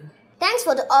you? Thanks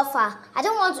for the offer. I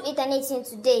don't want to eat anything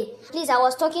today. Please, I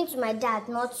was talking to my dad,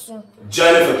 not you.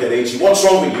 Jennifer Kelechi, what's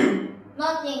wrong with you?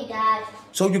 Nothing, Dad.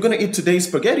 So you're going to eat today's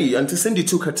spaghetti, and Cindy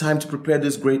took her time to prepare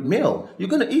this great meal. You're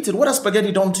going to eat it. What has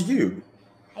spaghetti done to you?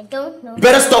 I don't know. You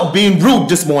better stop being rude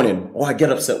this morning, or I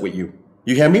get upset with you.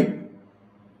 You hear me?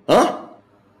 Huh?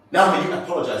 Now can you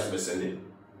apologize to Miss Cindy?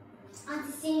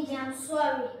 Auntie Cindy, I'm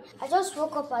sorry. I just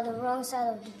woke up at the wrong side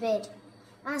of the bed.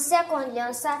 And secondly,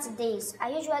 on Saturdays,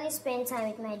 I usually spend time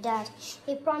with my dad.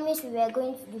 He promised we were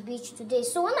going to the beach today.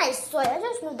 So when I saw it, I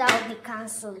just knew that would be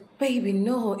cancelled. Baby,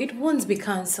 no, it won't be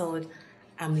cancelled.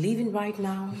 I'm leaving right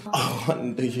now.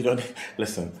 Oh, you don't...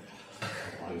 Listen.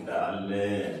 Oh,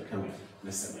 darling. Come here.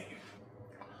 Listen,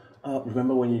 baby.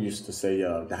 Remember when you used to say,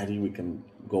 Daddy, we can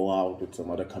go out with some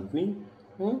other company?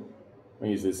 When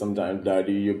you say, sometimes,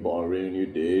 Daddy, you're boring, you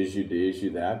this, you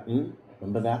that.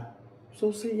 Remember that?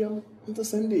 So say, Auntie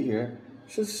Cindy here,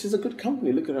 she's a good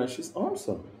company. Look at her, she's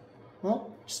awesome.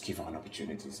 Well, just give her an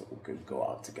opportunity so we could go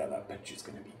out together. I bet she's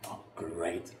going to be a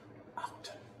great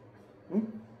actor.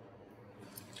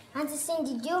 Auntie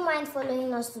Cindy, do you mind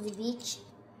following us to the beach?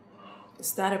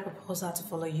 Is that a proposal to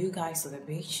follow you guys to the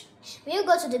beach? Will you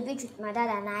go to the beach with my dad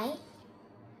and I?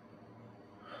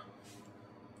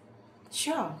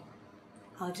 Sure.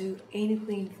 I'll do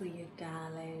anything for you,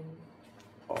 darling.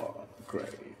 Oh,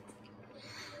 great.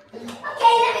 Okay,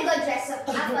 let me go dress up.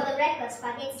 And for the breakfast,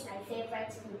 spaghetti is my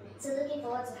favorite food. So looking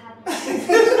forward to having it.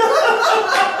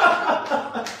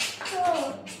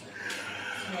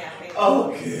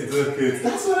 Oh, kids.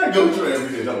 That's what I go through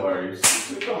every day. Don't worry.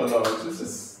 Come along. She's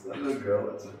just a little girl.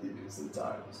 That's what you do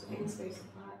sometimes.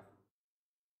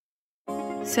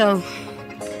 So,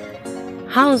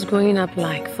 how's growing up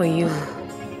like for you?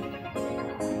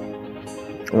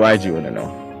 Why do you want to know?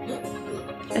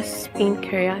 Just being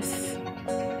curious.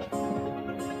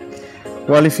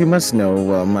 Well, if you must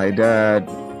know, my dad,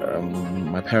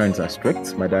 my parents are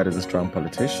strict. My dad is a strong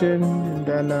politician. And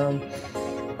then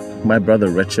my brother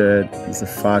Richard is a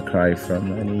far cry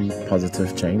from any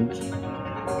positive change.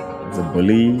 He's a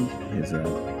bully. He's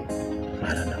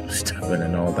stubborn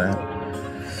and all that.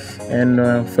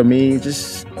 And for me,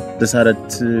 just decided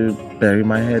to bury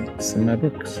my head in my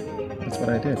books. That's what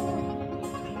I did.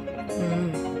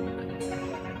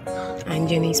 And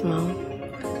Jenny's mom?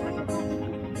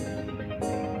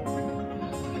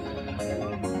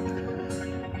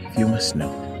 You must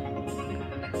know.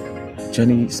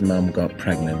 Jenny's mom got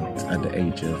pregnant at the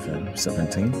age of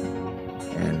 17.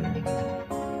 And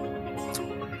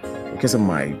because of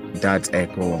my dad's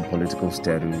echo on political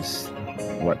status,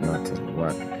 whatnot and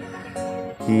what,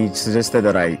 he suggested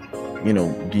that I,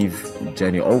 give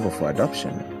Jenny over for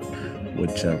adoption,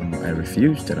 which I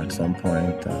refused. And at some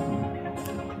point,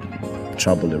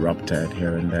 trouble erupted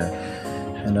here and there.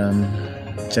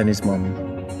 And Jenny's mom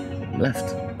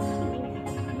left.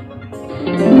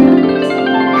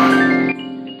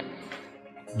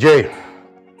 Jay,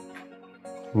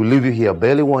 we leave you here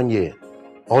barely 1 year.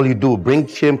 All you do, bring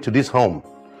shame to this home.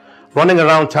 Running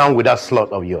around town with that slut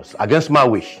of yours, against my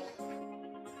wish.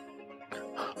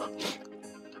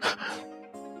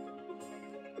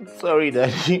 I'm sorry,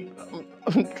 Daddy.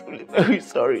 I'm truly very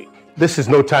sorry. This is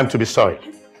no time to be sorry.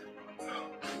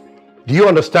 Do you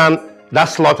understand that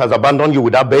slut has abandoned you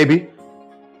with that baby?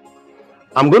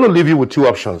 I'm going to leave you with two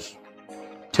options.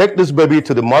 Take this baby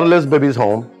to the motherless baby's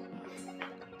home,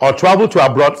 or travel to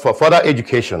abroad for further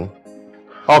education,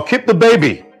 or keep the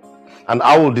baby and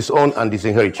I will disown and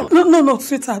disinherit you. No,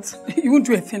 sweetheart. You won't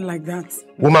do a thing like that.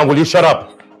 Woman, will you shut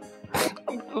up?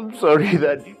 I'm sorry,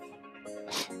 Daddy.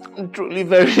 I'm truly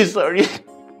very sorry.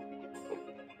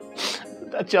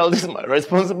 That child is my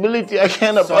responsibility. I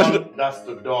can't abandon. That's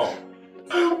the door.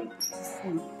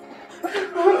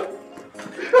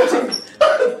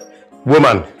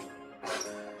 Woman,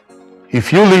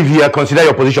 if you leave here, consider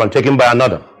your position taken by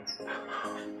another.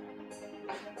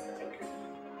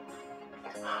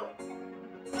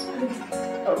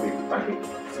 I'll be fine.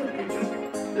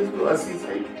 Just go as you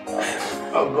say.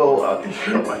 I'll go. I'll take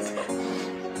care of myself.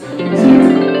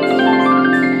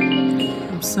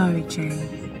 I'm sorry, Jay.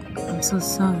 I'm so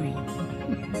sorry.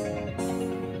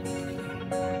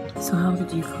 So how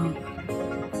did you cope?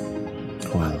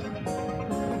 Well,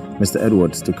 Mr.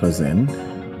 Edwards took us in,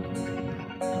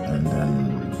 and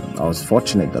then I was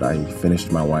fortunate that I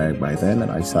finished my work by then,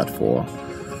 and I sat for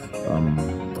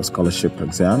a scholarship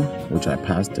exam, which I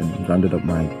passed and rounded up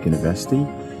my university.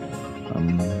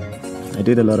 I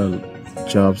did a lot of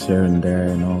jobs here and there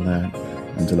and all that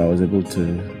until I was able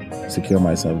to secure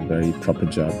myself a very proper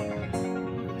job.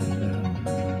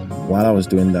 And, while I was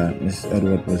doing that, Miss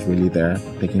Edward was really there,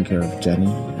 taking care of Jenny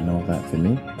and all that for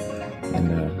me.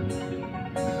 And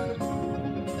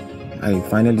I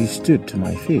finally stood to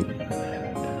my feet.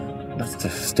 That's the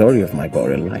story of my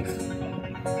boring life.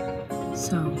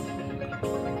 So,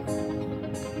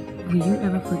 will you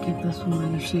ever forgive this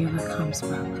woman if she ever comes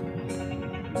back?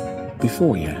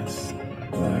 Before, yes.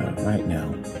 Right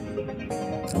now,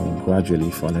 I'm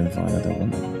gradually falling for another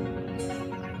woman.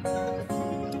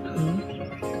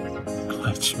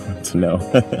 Why do you want to know?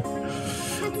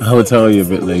 I will tell you a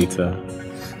bit later.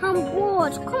 I'm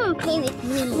bored. Come and play with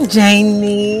me.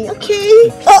 Janie,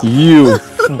 okay? You.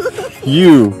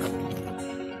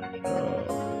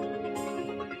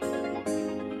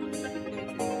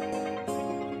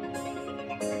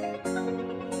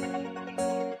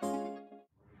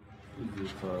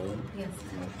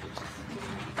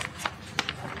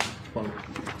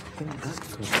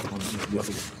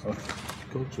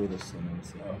 Go through this and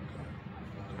see.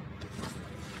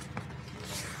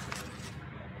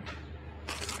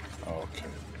 Okay.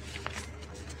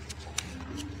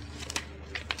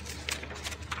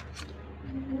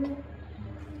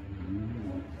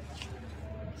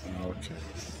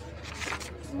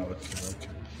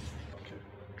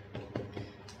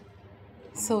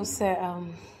 So, sir,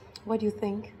 what do you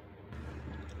think?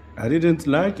 I didn't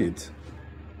like it.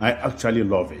 I actually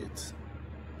love it.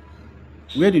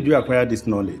 Where did you acquire this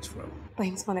knowledge from?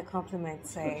 Thanks for the compliment,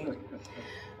 sir.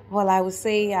 Well, I would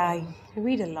say I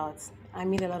read a lot. I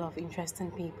meet a lot of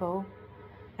interesting people.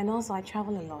 And also, I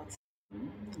travel a lot.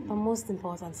 But most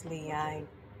importantly,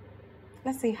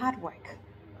 let's say hard work.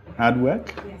 Hard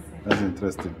work? Yes, sir. That's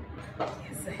interesting. Yes,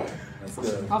 sir. That's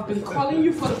good. I've been calling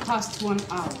you for the past 1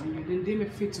 hour and you didn't deem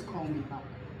it fit to call me back.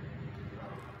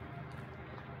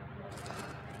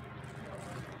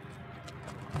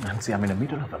 Nancy, I'm in the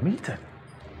middle of a meeting.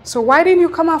 So why didn't you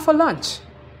come out for lunch?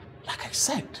 Like I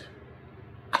said,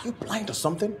 are you blind or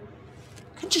something?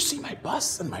 Can't you see my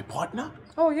boss and my partner?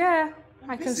 Oh yeah,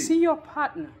 I can see your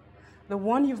partner. The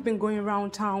one you've been going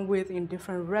around town with in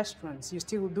different restaurants. You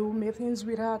still do meetings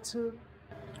with her too?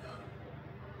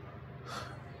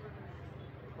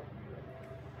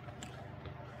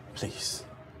 Please,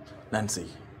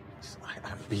 Nancy,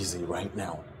 I'm busy right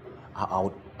now. I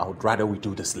would rather we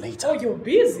do this later. Oh, you're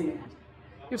busy?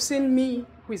 You've seen me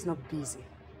who is not busy.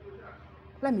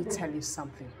 Let me tell you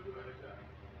something.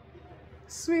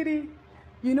 Sweetie,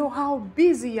 you know how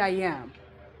busy I am,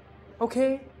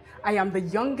 okay? I am the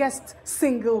youngest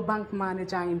single bank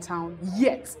manager in town,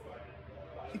 yet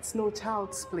it's no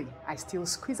child's play. I still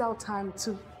squeeze out time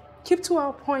to keep to our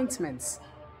appointments.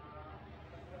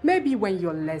 Maybe when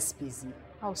you're less busy,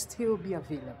 I'll still be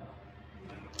available.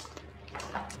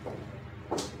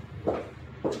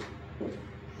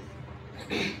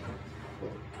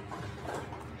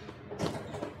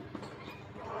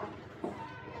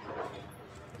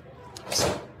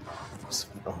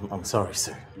 I'm sorry,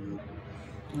 sir.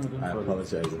 I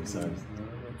apologize, I'm sorry.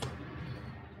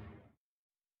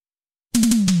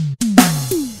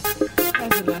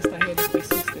 That's the last I heard of my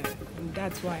sister, and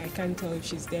that's why I can't tell if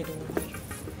she's dead or alive.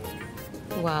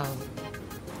 Wow.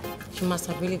 She must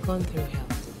have really gone through hell.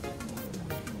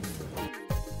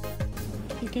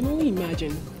 You can only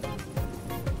imagine.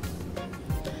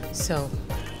 So,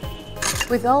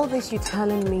 with all this you're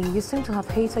telling me, you seem to have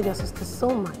hated your sister so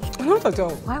much. Not at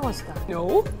all. Why was that?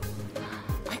 No.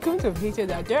 I couldn't have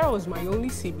hated her. Dara was my only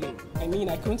sibling. I mean,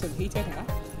 I couldn't have hated her.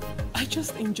 I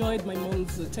just enjoyed my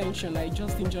mom's attention. I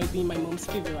just enjoyed being my mom's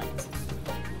favorite.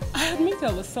 I I admit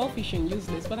I was selfish and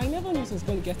useless, but I never knew it was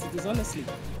going to get to this, honestly.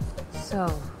 So,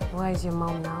 where is your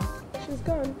mom now? She's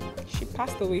gone. She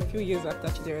passed away a few years after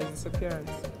Chidera's disappearance.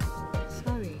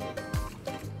 Sorry.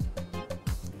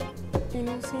 You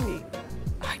know, Cindy,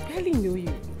 I barely know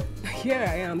you. Here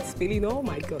I am spilling all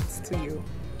my guts to you.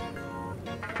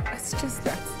 It's just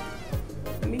that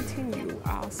meeting you,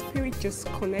 our spirit just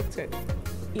connected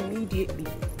immediately.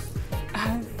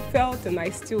 I felt and I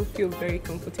still feel very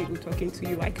comfortable talking to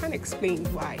you. I can't explain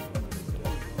why.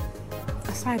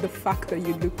 Aside the fact that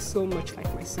you look so much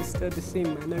like my sister, the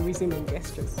same mannerism and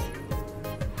gestures.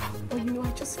 But you know,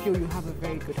 I just feel you have a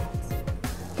very good heart.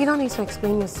 You don't need to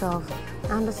explain yourself.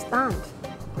 I understand.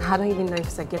 I don't even know if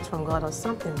it's a gift from God or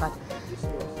something, but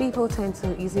people tend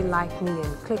to easily like me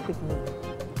and click with me.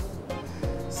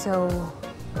 So,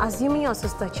 assuming your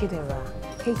sister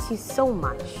Chidera hates you so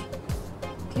much,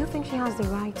 do you think she has the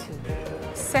right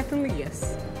to? Certainly,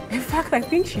 yes. In fact, I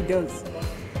think she does.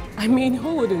 I mean,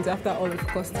 who wouldn't after all it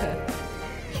cost her?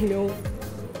 You know,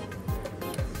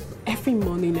 every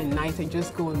morning and night I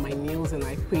just go on my knees and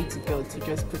I pray to God to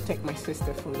just protect my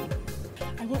sister from me.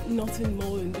 I want nothing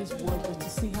more in this world but to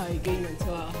see her again and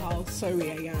tell her how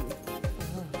sorry I am.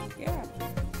 Yeah.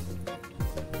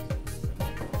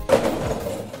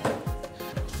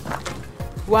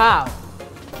 Wow.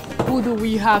 Who do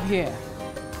we have here?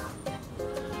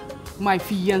 My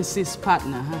fiancé's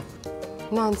partner, huh?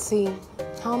 Nancy,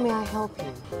 how may I help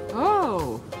you?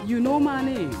 Oh, you know my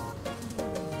name.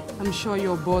 I'm sure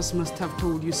your boss must have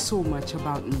told you so much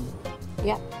about me.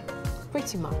 Yeah,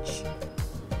 pretty much.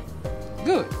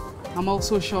 Good. I'm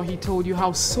also sure he told you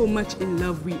how so much in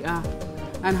love we are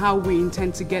and how we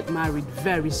intend to get married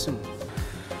very soon.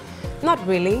 Not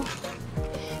really.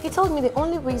 He told me the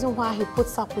only reason why he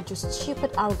puts up with your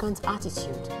stupid, arrogant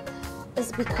attitude is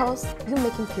because you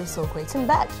make him feel so great in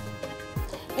bed.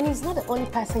 And he's not the only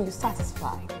person you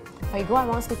satisfy. But you go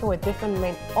around sleeping with different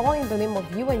men, all in the name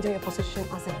of you enjoying your position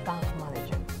as a bank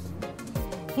manager.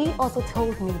 He also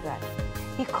told me that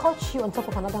he caught you on top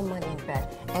of another man in bed,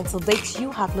 and to date you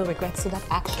have no regrets to that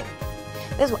action.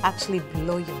 This will actually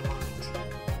blow your mind.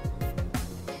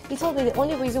 He told me the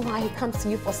only reason why he comes to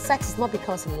you for sex is not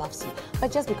because he loves you,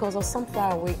 but just because of some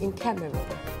far away in Cameroon.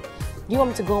 Do you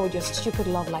want me to go on with your stupid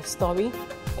love life story?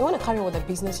 You want to carry on with the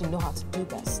business you know how to do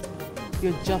best?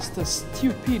 You're just a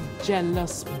stupid,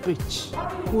 jealous bitch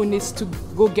who needs to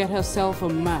go get herself a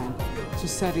man to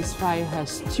satisfy her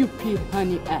stupid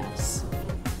honey ass.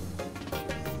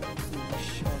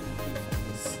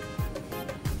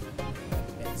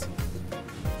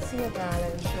 See you,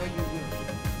 darling. Sure you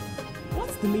will.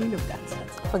 What's the meaning of that?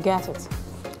 Forget it.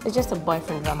 It's just a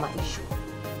boyfriend drama issue.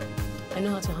 I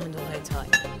know how to handle her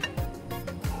type.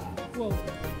 Whoa.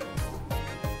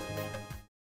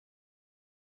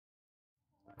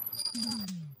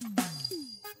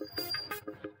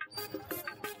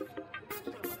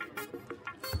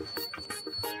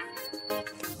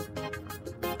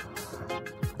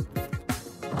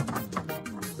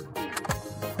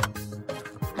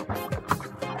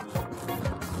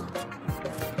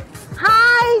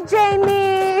 Hi,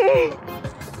 Jamie!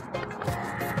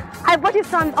 I bought you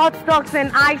some hot dogs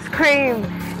and ice cream.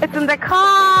 It's in the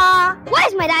car.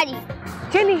 Where's my daddy?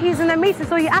 Jenny, he's in a meeting,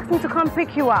 so he asked me to come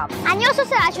pick you up. And you also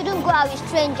said I shouldn't go out with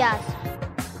strangers.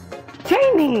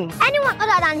 Jenny! Anyone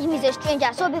other than him is a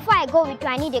stranger, so before I go with you,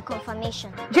 I need a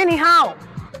confirmation. Jenny, how?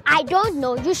 I don't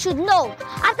know. You should know.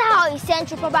 After how he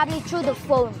sent you, probably through the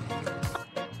phone.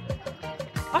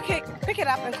 Okay, pick it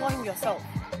up and call him yourself.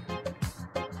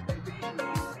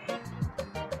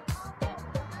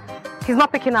 He's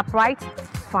not picking up, right?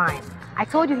 Fine. I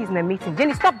told you he's in a meeting.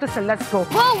 Jenny, stop this and let's go.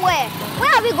 Go where?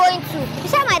 Where are we going to? You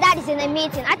said my dad is in a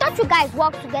meeting. I thought you guys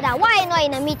work together. Why are you not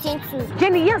in a meeting too?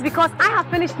 Jenny, yes, because I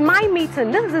have finished my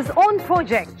meeting. This is his own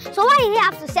project. So why did he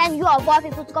have to send you of all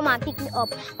people to come and pick me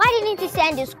up? Why didn't he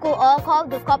send the school or call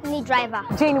the company driver?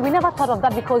 Jenny, we never thought of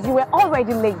that because you were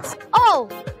already late. Oh,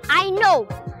 I know.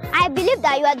 I believe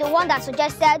that you are the one that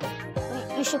suggested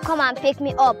you should come and pick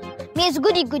me up. Miss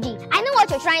Goody Goody, I know what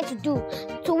you're trying to do,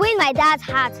 to win my dad's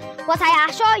heart. But I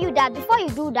assure you that before you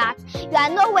do that, you are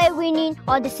no way winning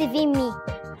or deceiving me.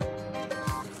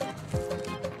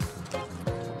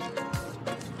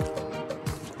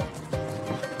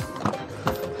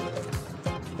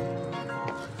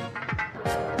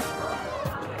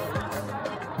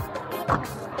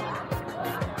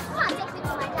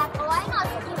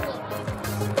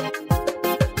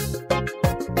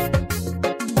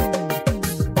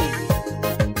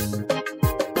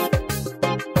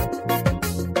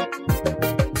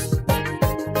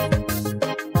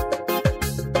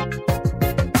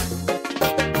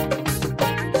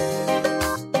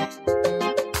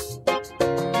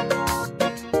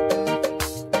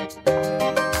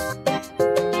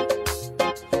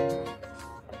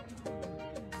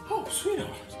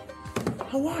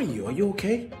 are you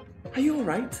okay? Are you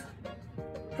alright?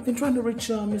 I've been trying to reach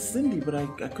Miss Cindy, but I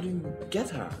couldn't get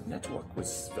her. Network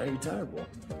was very terrible.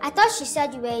 I thought she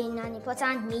said you were in an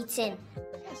important meeting.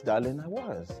 Yes, darling, I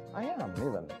was. I am,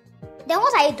 even. Then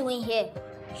what are you doing here?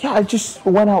 Yeah, I just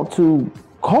went out to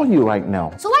call you right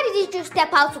now. So why did you step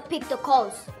out to pick the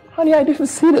calls? Honey, I didn't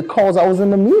see the calls. I was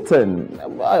in the meeting.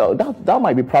 That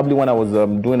might be probably when I was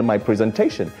doing my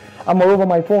presentation. And moreover,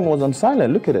 my phone was on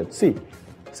silent. Look at it. See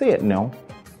it now.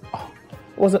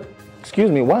 Was it? Excuse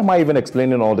me. Why am I even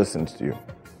explaining all this to you?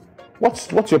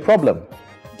 What's your problem?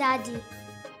 Daddy.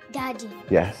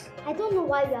 Yes. I don't know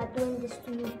why you are doing this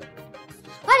to me.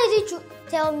 Why did you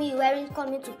tell me you weren't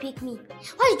coming to pick me?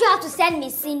 Why did you have to send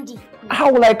Miss Cindy?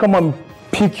 How will I come and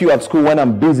pick you at school when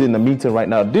I'm busy in the meeting right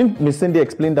now? Didn't Miss Cindy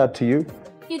explain that to you?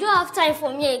 You don't have time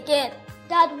for me again.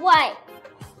 Dad, why?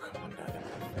 Come on, darling.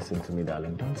 Listen to me,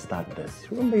 darling. Don't start this.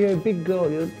 Remember, you're a big girl.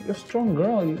 You're a strong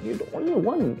girl. You're the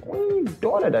only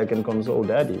daughter that can console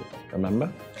daddy.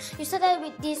 Remember? You started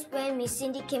with this when Miss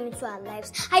Cindy came into our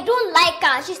lives. I don't like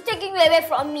her. She's taking you away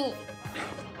from me.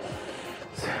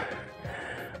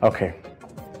 Okay.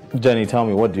 Jenny, tell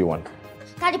me, what do you want?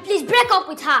 Daddy, please break up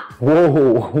with her.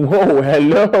 Whoa,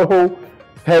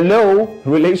 hello,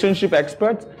 relationship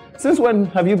expert? Since when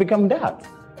have you become that?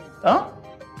 Huh?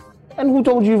 And who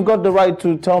told you you've got the right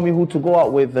to tell me who to go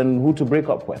out with and who to break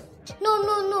up with? No,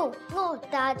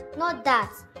 Dad, not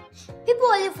that. People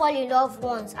only fall in love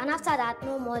once, and after that,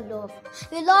 no more love.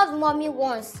 You loved Mommy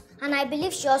once, and I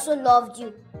believe she also loved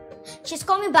you. She's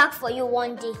coming back for you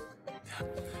one day.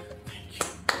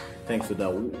 Thanks for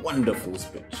that wonderful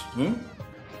speech.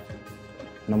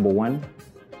 Number one,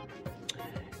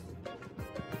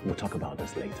 we'll talk about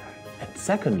this later. And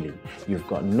secondly, you've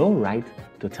got no right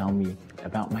to tell me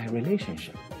about my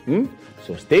relationship.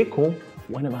 So stay cool.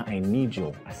 Whenever I need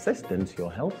your assistance,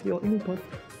 your help, your input,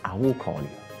 I will call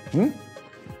you.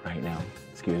 Right now,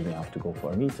 excuse me, I have to go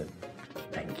for a meeting.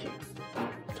 Thank you.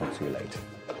 Talk to you later.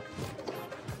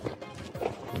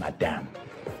 Madam.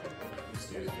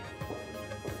 Excuse me.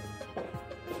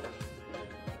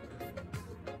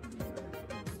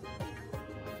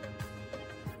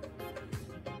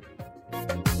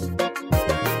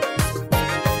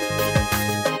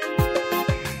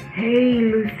 Hey,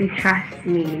 Lucy, trust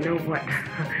me, you know what?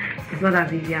 It's not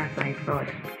as easy as I thought.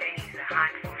 She's a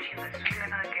handful, she's a sweet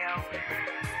little girl,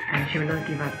 and she will not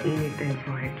give up anything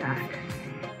for her dad.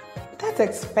 That's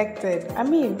expected. I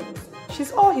mean,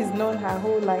 she's all he's known her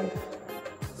whole life.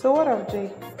 So what of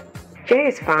Jay? Jay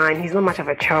is fine, he's not much of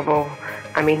a trouble.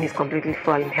 I mean, he's completely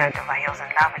fallen head over heels in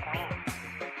love with me.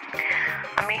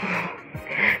 I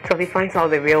mean, so if he finds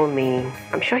out the real me,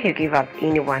 I'm sure he'll give up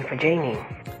anyone for Janie.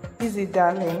 Easy,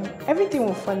 darling. Everything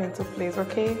will fall into place,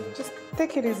 okay? Just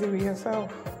take it easy with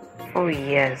yourself. Oh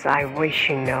yes, I wish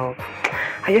you know.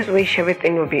 I just wish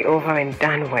everything would be over and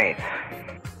done with.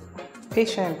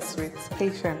 Patience, sweet.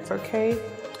 Patience, okay?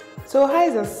 So how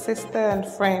is your sister and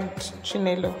friend,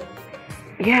 Chinelo?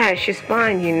 Yeah, she's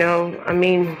fine, you know. I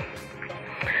mean,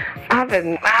 I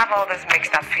have all this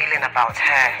mixed up feeling about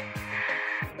her.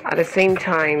 At the same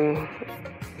time,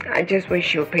 I just wish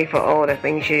she would pay for all the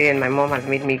things she and my mom has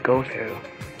made me go through.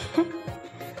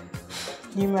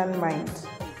 Human mind.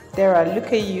 Dara, look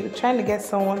at you, trying to get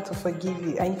someone to forgive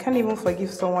you, and you can't even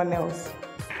forgive someone else.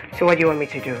 So what do you want me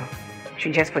to do?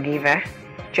 Should just forgive her?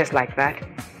 Just like that?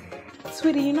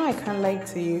 Sweetie, you know I can't lie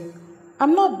to you.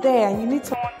 I'm not there, and you need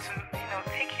someone to,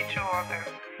 take you through all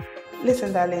this.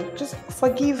 Listen, darling, just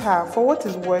forgive her. For what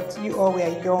is worth, you all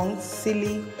were young,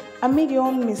 silly, and made your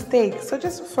own mistakes. So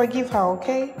just forgive her,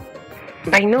 okay?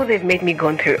 But I know they've made me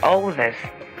go through all this.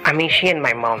 I mean, she and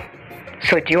my mom.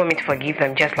 So do you want me to forgive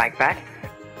them just like that?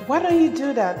 Why don't you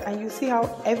do that, and you see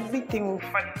how everything will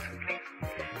fall into place?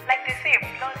 Like they say,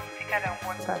 blood is thicker than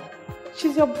water.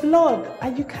 She's your blood,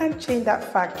 and you can't change that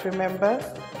fact, remember?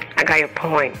 I got your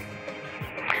point.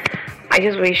 I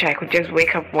just wish I could just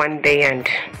wake up one day and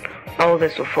all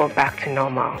this will fall back to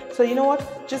normal. So you know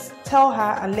what? Just tell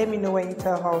her and let me know when you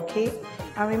tell her, okay?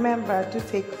 And remember, do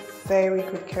take very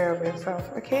good care of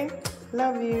yourself, okay?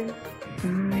 Love you.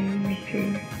 Me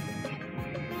too.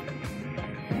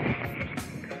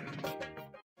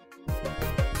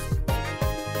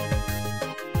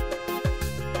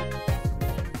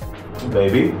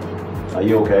 Baby, are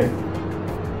you okay?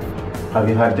 Have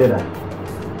you had dinner?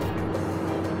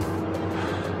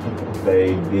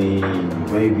 Baby,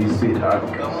 sweetheart,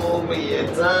 come over here,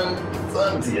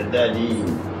 turn to your daddy.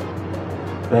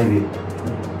 Baby,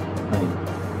 honey,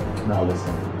 now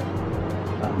listen.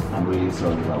 I'm really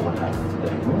sorry about what happened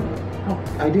today.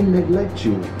 No, I didn't neglect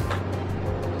you.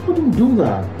 I wouldn't do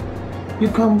that. You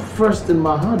come first in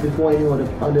my heart before any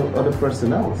other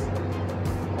person else.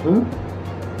 You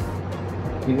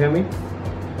hear me?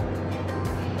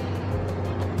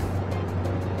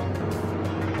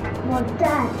 But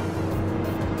Dad,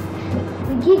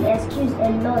 we give excuse a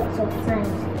lot of times,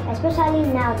 especially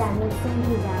now that Miss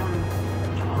Cindy is around.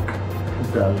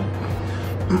 Darling,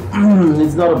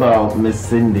 it's not about Miss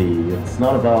Cindy. It's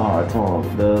not about her at all.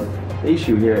 The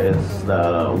issue here is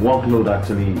that workload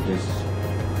actually just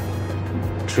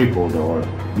tripled or,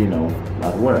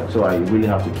 at work. So I really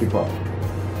have to keep up.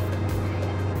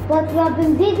 But we have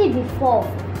been busy before.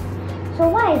 So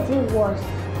why is it worse?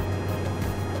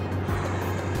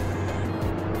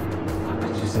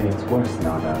 Say it's worse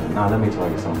now, darling. Now let me tell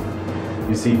you something.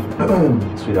 You see,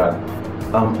 sweetheart,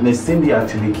 Miss Cindy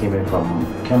actually came in from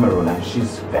Cameroon and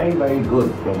she's very, very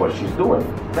good in what she's doing.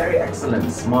 Very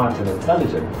excellent, smart and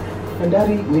intelligent. And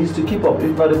Daddy needs to keep up,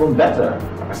 if not even better,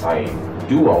 as I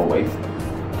do always.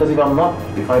 Because if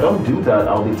I don't do that,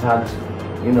 I'll be tagged,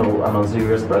 an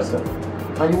unserious person.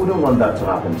 And you wouldn't want that to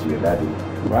happen to your daddy,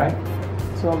 right?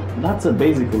 So that's it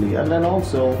basically. And then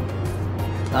also,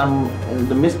 in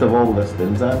the midst of all these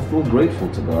things, I'm still grateful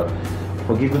to God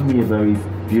for giving me a very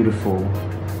beautiful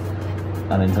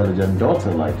and intelligent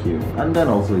daughter like you. And then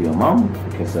also your mom,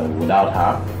 because without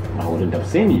her, I wouldn't have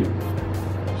seen you.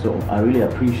 So I really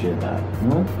appreciate that.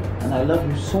 And I love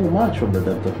you so much from the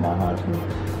depth of my heart.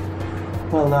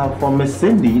 Well, for Miss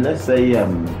Cindy, let's say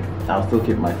I'll still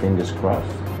keep my fingers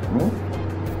crossed.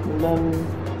 And then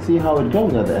see how it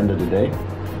goes at the end of the day.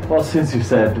 Well, since you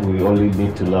said we only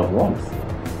need to love once.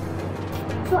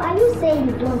 So are you saying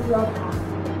you don't love her?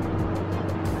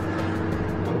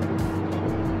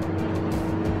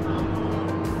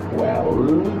 Well,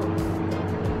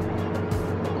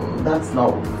 that's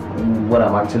not what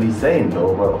I'm actually saying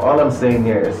though. But all I'm saying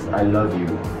here is I love you,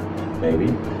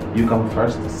 baby. You come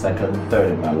first, second,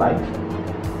 third in my life.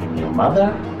 And your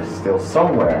mother is still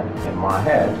somewhere in my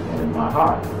head and in my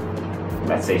heart.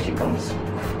 Let's say she comes,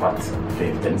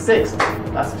 fifth and sixth.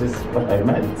 That's just what I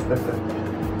meant.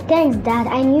 Thanks, Dad.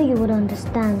 I knew you would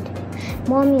understand.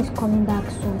 Mommy is coming back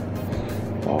soon.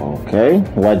 Okay,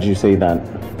 why'd you say that?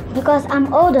 Because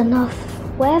I'm old enough.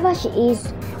 Wherever she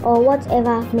is, or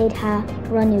whatever made her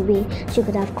run away, she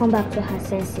could have come back to her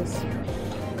senses.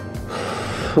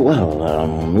 Well,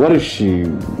 what if she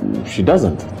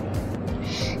doesn't?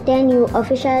 Then you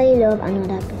officially love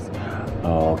another person.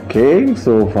 Okay,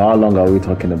 so for how long are we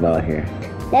talking about here?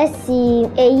 Let's see,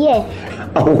 a year.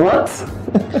 What?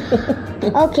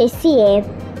 Okay, see,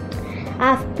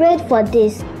 I've prayed for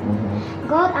this.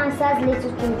 God answers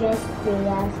little children's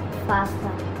prayers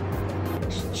faster.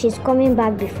 She's coming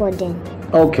back before then.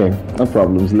 Okay, no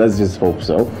problems. Let's just hope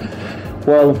so.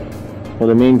 Well, for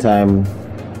the meantime,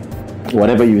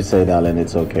 whatever you say, darling,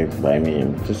 it's okay by me.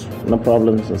 Just no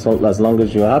problems. As long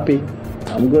as you're happy,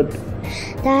 I'm good.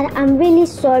 Dad, I'm really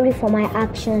sorry for my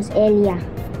actions earlier.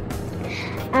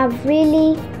 I've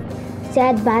really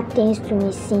said bad things to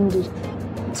Miss Cindy.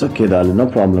 It's okay, darling. No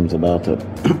problems about it.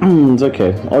 It's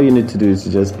okay. All you need to do is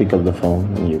to just pick up the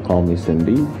phone and you call me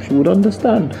Cindy. She would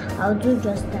understand. I'll do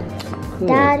just that. Cool.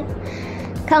 Dad,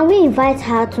 can we invite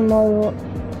her tomorrow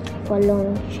for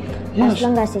lunch? Yes. As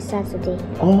long as it's Saturday.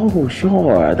 Oh,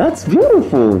 sure. That's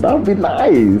beautiful. That would be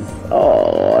nice.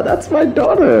 Oh, that's my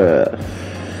daughter.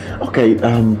 Okay,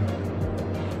 got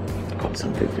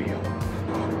something for you.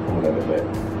 Hold on a bit.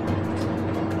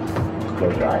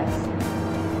 Close your eyes.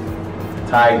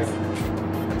 Tight.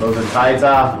 Close it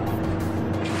tighter.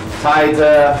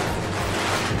 Tighter.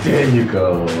 There you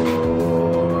go.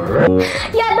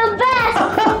 You're the best!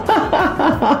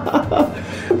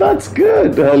 That's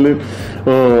good, darling.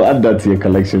 Oh, add that to your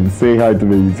collection. Say hi to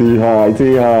me. Say hi.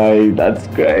 Say hi. That's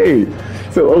great.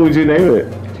 So, what would you name it?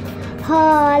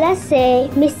 Let's say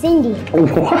Miss Cindy.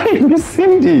 Why Miss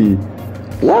Cindy?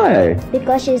 Why?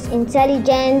 Because she's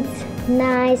intelligent,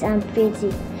 nice, and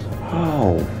pretty.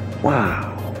 Oh, wow.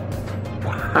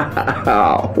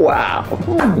 Wow.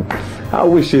 I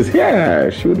wish she's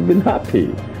here. She would have been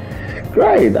happy.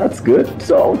 Great, that's good.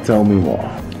 So, tell me more.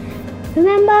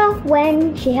 Remember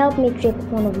when she helped me trick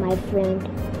one of my friends?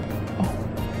 Oh.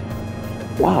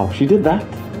 Wow, she did that?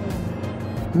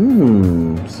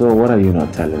 So what are you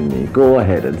not telling me? Go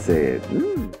ahead and say it.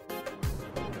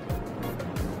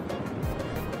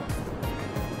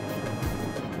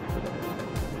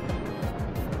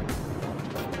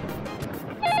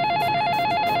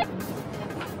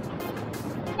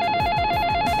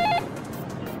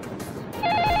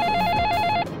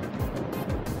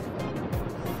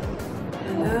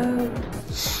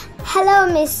 Hello,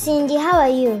 Miss Cindy. How are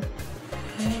you?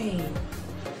 Hey,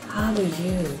 how are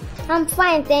you? I'm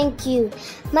fine, thank you.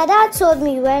 My dad told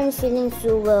me you weren't feeling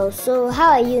so well, so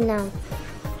how are you now?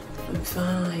 I'm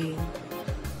fine.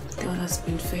 God has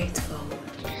been faithful.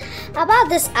 About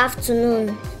this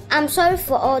afternoon, I'm sorry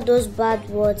for all those bad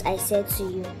words I said to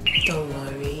you. Don't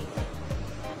worry.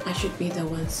 I should be the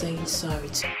one saying sorry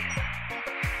to you.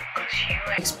 Because you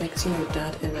were expecting your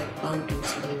dad and I bumped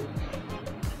into you.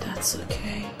 But that's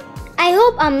okay. I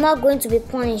hope I'm not going to be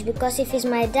punished because if he's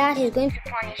my dad, he's going to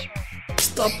punish me.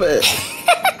 Stop it.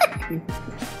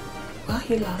 Why are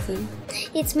you laughing?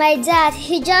 It's my dad.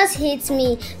 He just hits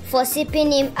me for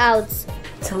sipping him out.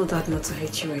 Tell Dad not to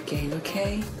hit you again,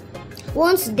 okay?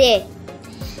 Once there.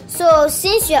 So,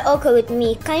 since you're okay with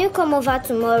me, can you come over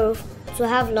tomorrow to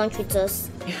have lunch with us?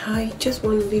 Yeah, I just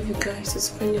want to leave you guys to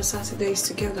spend your Saturdays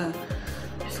together.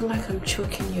 I feel like I'm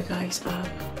choking you guys up.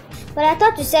 But I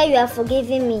thought you said you are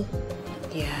forgiving me.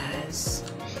 Yes.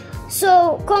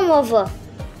 So, come over.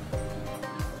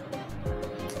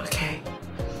 Okay.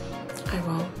 I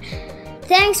will.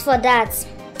 Thanks for that.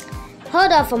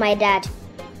 Hold on for my dad.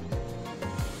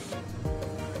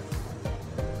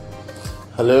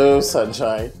 Hello,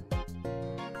 sunshine.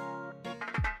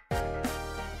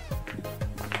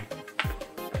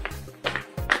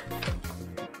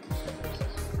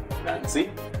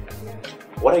 Nancy,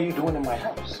 what are you doing in my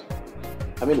house?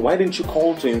 I mean, why didn't you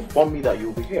call to inform me that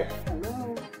you'll be here?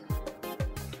 Hello.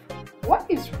 What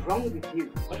is wrong with you?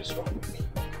 What is wrong with me?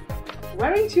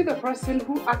 Weren't you the person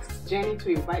who asked Jenny to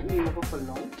invite me over for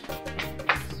lunch?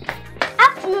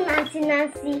 Afternoon, Auntie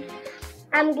Nancy.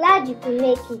 I'm glad you could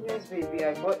make it. Yes, baby,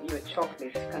 I bought you a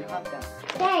chocolate. You can have that.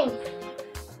 Thanks.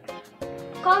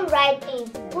 Come right in.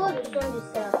 Go to show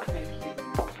yourself. Thank you.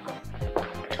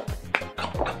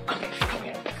 Come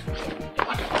here.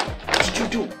 What did you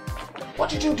do? What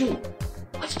did you do?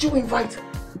 Why did you invite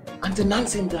Auntie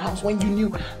Nancy in the house when you knew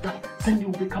that Cindy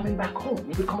would be coming back home?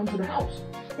 You'll be coming to the house.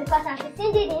 Because Auntie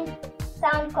Cindy didn't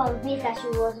sound convinced that she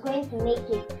was going to make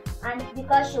it. And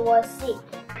because she was sick.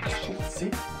 She was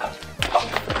sick?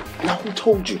 Now who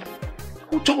told you?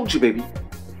 Who told you, baby?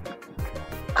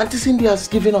 Auntie Cindy has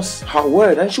given us her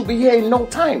word and she'll be here in no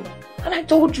time. And I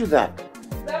told you that.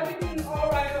 Is everything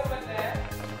alright over there?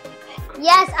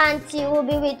 Yes, Auntie, we'll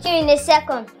be with you in a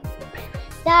second.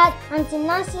 Dad, Auntie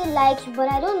Nancy likes you, but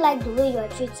I don't like the way you're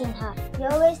treating her. You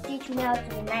always teach me how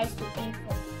to be nice to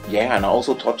people. Yeah, and I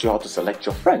also taught you how to select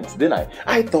your friends, didn't I?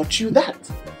 I taught you that.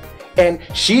 And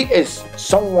she is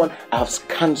someone I've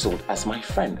cancelled as my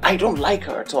friend. I don't like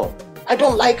her at all. I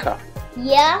don't like her.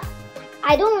 Yeah,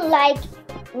 I don't like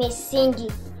Miss Cindy,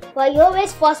 but you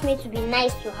always force me to be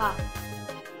nice to her.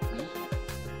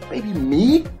 Maybe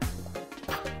me?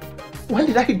 When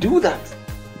did I do that?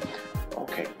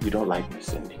 Okay, you don't like Miss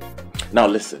Cindy. Now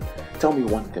listen, tell me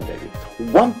one thing,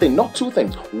 baby. One thing, not two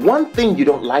things. One thing you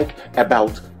don't like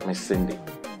about Miss Cindy.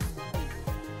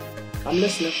 I'm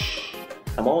listening.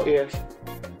 I'm all ears.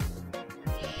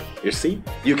 You see?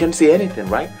 You can see anything,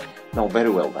 right? Now, very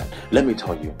well then. Let me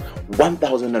tell you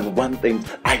 1001 things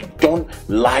I don't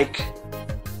like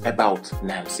about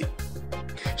Nancy.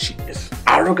 She is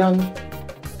arrogant.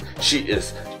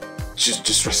 She's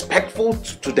disrespectful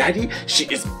to Daddy. She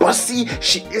is bossy.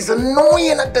 She is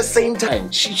annoying at the same time.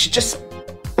 She just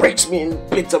breaks me in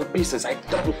bits and pieces. I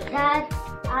don't. Dad,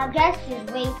 our guest is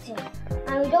waiting,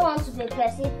 and we don't want to be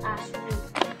perceived as rude.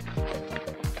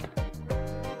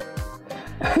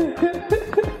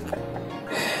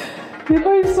 You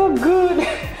know, it's so good.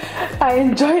 I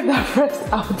enjoyed that first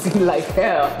outing like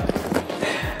hell.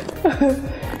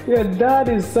 Your dad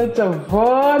is such a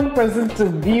fun person to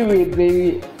be with,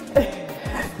 baby.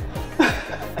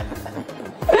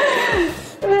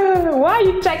 Why are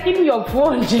you checking your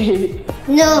phone, Jay?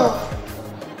 No.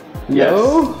 Yes.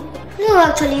 No,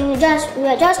 actually, we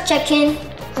are just checking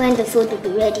when the food will be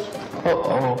ready.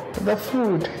 Oh, the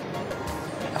food.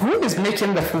 Who is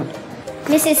making the food?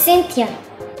 Mrs. Cynthia.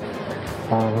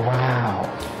 Oh, wow.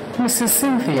 Mrs.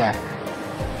 Cynthia.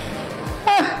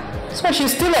 So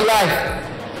she's still alive.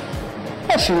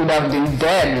 She would have been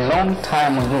dead a long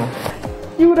time ago.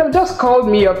 You would have just called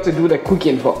me up to do the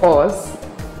cooking for us.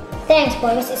 Thanks,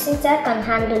 but Mrs. Cynthia can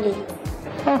handle it.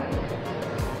 Oh,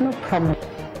 no problem.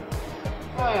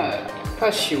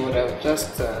 Because she would have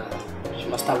just, she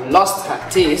must have lost her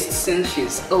taste since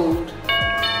she's old.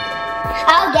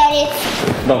 I'll get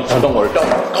it. No, don't worry. Don't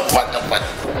worry.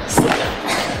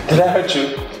 Did I hurt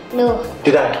you? No.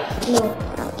 Did I? No.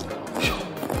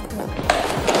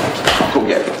 Go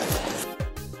get it.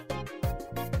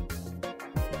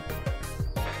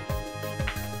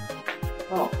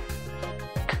 Oh.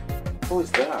 Who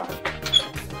is that?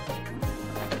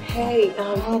 Hey,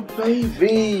 oh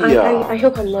baby. I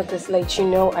hope I'm not this late. You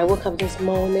know, I woke up this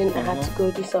morning. I had to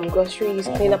go do some groceries,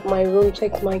 clean up my room,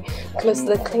 check my clothes,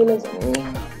 the cleaners.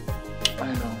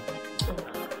 I know.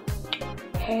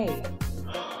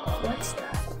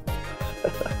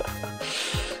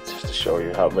 show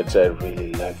you how much I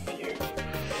really love you.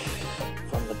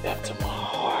 From the depth of my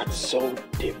heart, so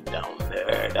deep down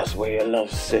there. That's where your love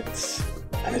sits.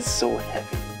 And it's so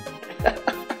heavy.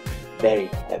 Very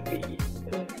heavy.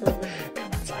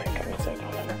 Come inside,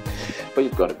 darling. But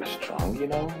you've got to be strong, you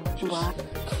know? What?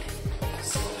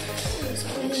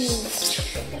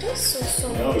 That is so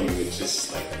sorry. No, you would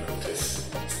just like notice.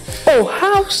 Oh,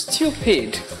 how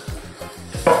stupid.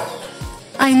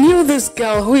 I knew this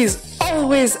girl who is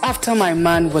always after my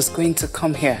man was going to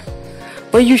come here.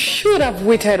 But you should have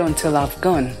waited until I've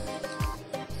gone.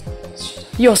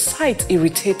 Your sight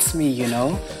irritates me, you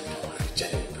know.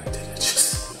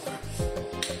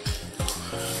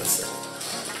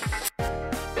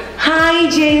 Hi,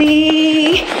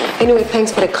 Jenny. Anyway,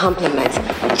 thanks for the compliment.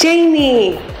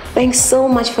 Jenny, thanks so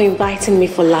much for inviting me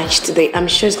for lunch today. I'm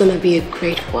sure it's going to be a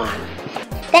great one.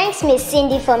 Thanks, Miss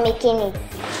Cindy, for making it.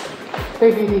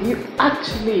 Baby, did you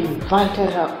actually invited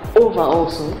her over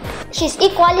also? She's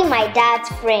equally my dad's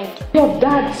friend. Your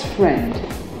dad's friend?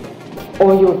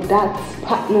 Or your dad's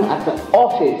partner at the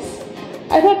office?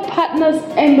 I thought partners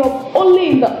end up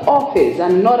only in the office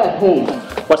and not at home.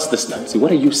 What's this, Nancy?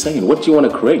 What are you saying? What do you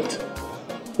want to create?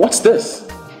 What's this?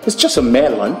 It's just a mere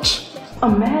lunch. A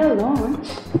mere lunch?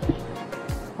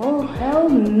 Oh, hell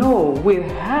no. With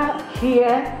her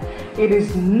here, it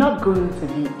is not going to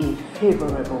be a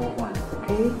favorable one,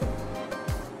 okay?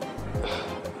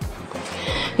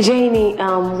 Janie,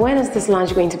 when is this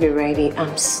lunch going to be ready?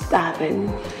 I'm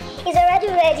starving. It's already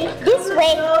ready. This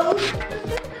way.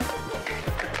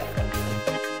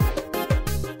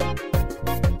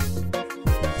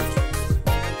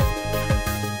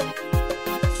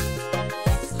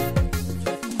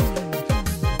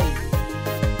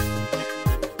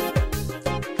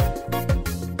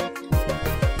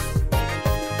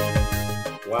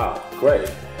 Wow, great.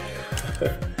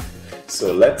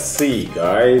 So let's see,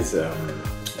 guys.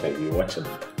 Maybe you're watching.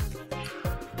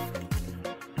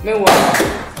 No one.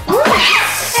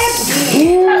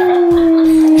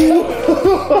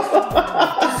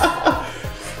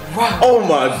 Oh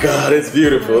my God, it's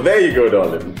beautiful. There you go,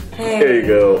 darling. There you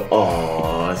go.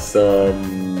 Awesome.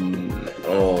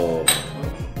 Oh,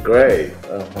 great.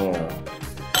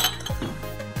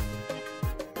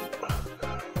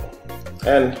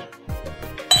 And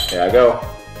here I go.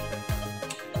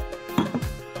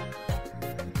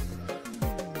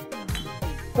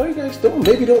 What are you guys doing?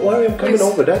 Baby, don't worry, I'm coming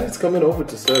over. Daddy's coming over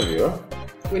to serve you, huh?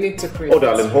 We need to create. Oh,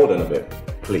 darling, hold on a bit.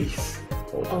 Please.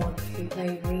 Hold on. Okay,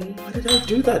 baby. Why did I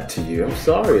do that to you? I'm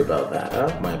sorry about that,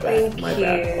 huh? My bad. Thank my you.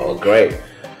 bad. Oh, great.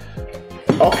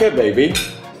 Okay, baby.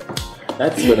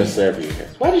 That's gonna serve you.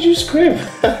 Why did you scream?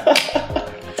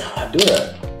 I do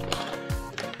that.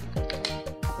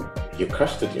 You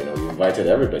crushed it, you know. You invited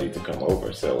everybody to come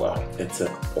over, so it's a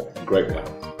great one.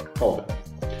 Hold it.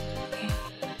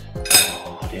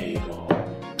 Oh, there you go.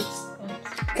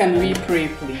 Can we pray,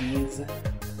 please?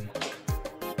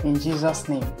 In Jesus'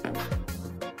 name.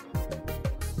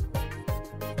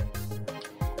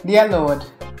 Dear Lord,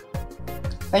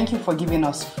 thank you for giving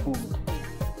us food.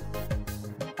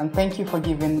 And thank you for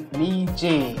giving me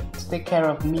Jay to take care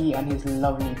of me and his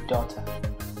lovely daughter.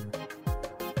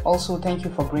 Also, thank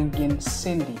you for bringing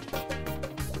Cindy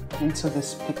into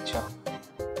this picture.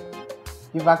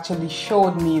 You've actually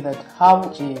showed me that how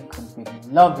Jay could be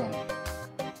loving.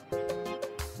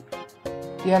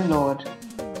 Dear Lord,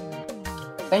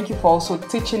 thank you for also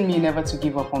teaching me never to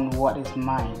give up on what is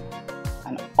mine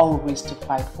and always to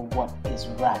fight for what is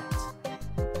right.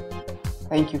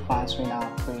 Thank you for answering our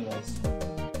prayers.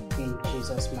 In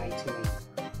Jesus' mighty name.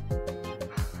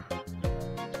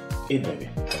 Eat, baby.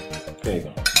 There you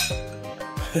go.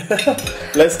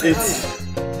 Let's eat.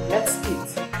 Let's eat.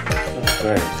 That's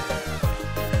great.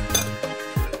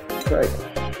 Great.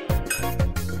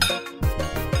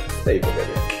 There you go,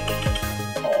 baby.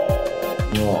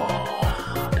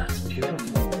 Oh, that's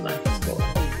beautiful. Let's go.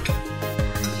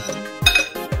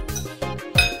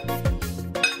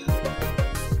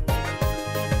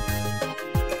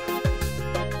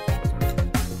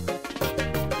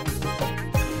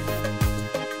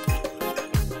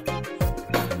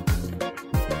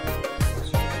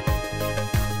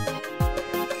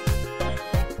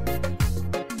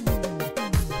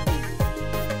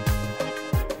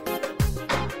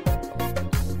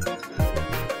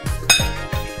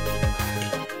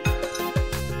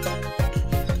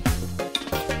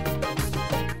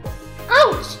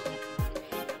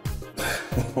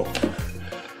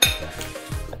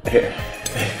 Here.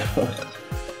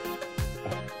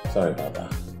 Sorry about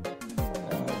that.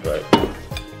 Oh, right.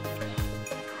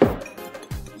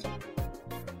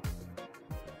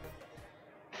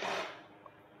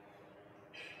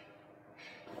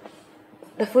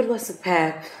 The food was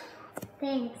superb.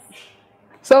 Thanks.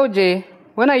 So, Jay,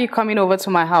 when are you coming over to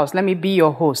my house? Let me be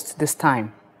your host this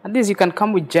time. At least you can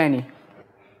come with Jenny.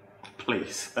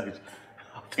 Please,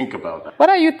 I'll think about that.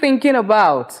 What are you thinking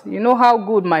about? You know how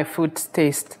good my food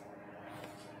tastes.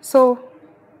 So,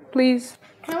 please.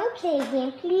 Can we play a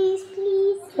game, please,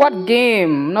 please? What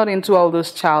game? Not into all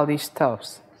those childish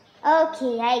stuffs.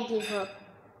 Okay, I give up.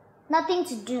 Nothing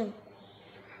to do.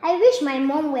 I wish my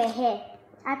mom were here.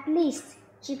 At least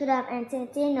she could have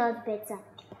entertained us better.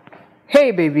 Hey,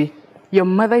 baby. Your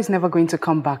mother is never going to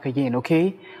come back again,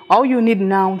 okay? All you need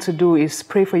now to do is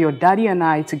pray for your daddy and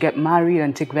I to get married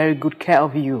and take very good care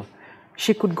of you.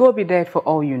 She could go be dead for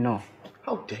all you know.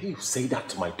 How dare you say that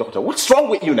to my daughter? What's wrong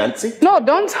with you, Nancy? No,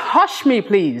 don't hush me,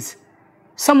 please.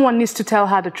 Someone needs to tell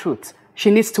her the truth. She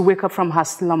needs to wake up from her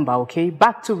slumber, okay?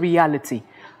 Back to reality.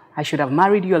 I should have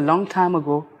married you a long time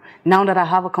ago. Now that I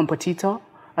have a competitor,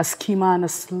 a schemer and a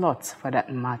slut, for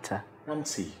that matter.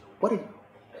 Nancy, what's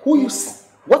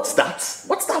that?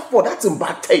 What's that for? That's in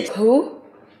bad taste. Who?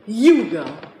 You,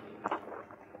 girl.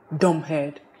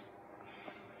 Dumbhead.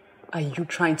 Are you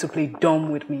trying to play dumb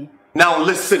with me? Now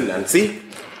listen, Nancy.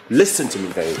 Listen to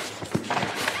me, babe.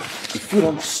 If you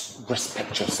don't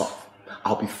respect yourself,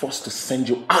 I'll be forced to send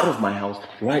you out of my house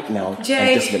right now.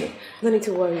 Jay, and this minute. no need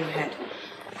to worry your head.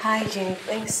 Hi, Jenny.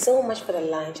 Thanks so much for the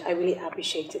lunch. I really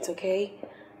appreciate it, okay?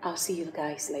 I'll see you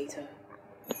guys later.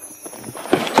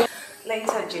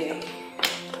 Later, Jay.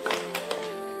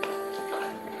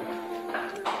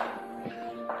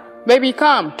 Baby,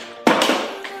 come.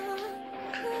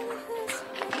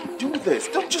 Do this.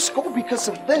 Don't just go because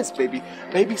of this, baby.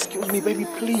 Baby, excuse me, baby,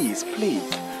 please, please.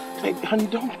 Baby, honey,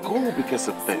 don't go because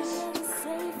of this.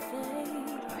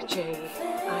 Jay,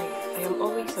 I am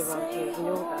always around here, you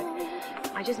know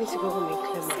that. I just need to go home and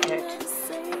clear my head.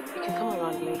 You can come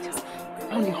around later.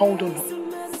 Honey, hold on.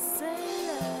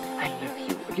 I love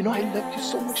you. You know I love you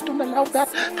so much. Don't allow that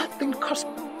thing cause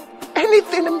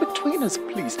anything in between us,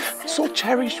 please. So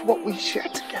cherish what we share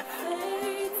together.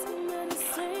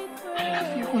 I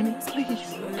love you, honey.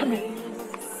 Please, come here.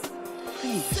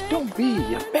 Please, don't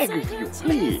be. I beg of you,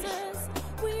 please.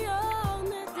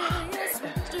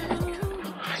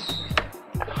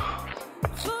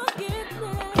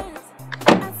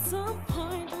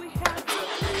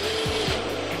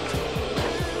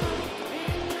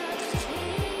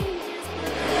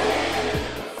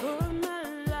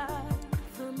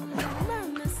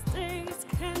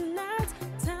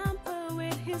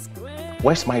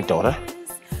 Where's my daughter?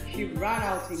 She ran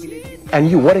out immediately.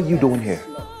 And you, what are you doing here?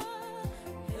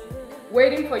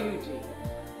 Waiting for you, Jay.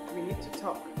 We need to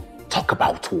talk. Talk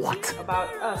about what?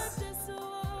 About us.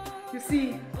 You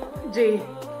see, Jay,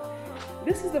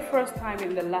 this is the first time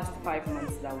in the last 5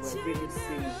 months that we're really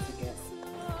sitting together.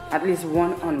 At least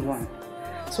one-on-one.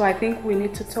 So I think we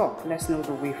need to talk. Let's know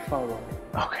the way forward.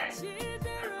 Okay.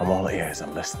 I'm all ears.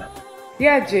 I'm listening.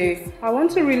 Yeah, Jay. I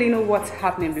want to really know what's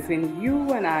happening between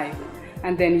you and I,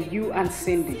 and then you and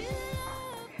Cindy.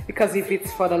 Because if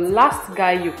it's for the last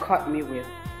guy you caught me with,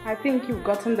 I think you've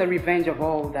gotten the revenge of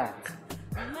all that.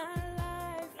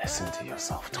 Listen to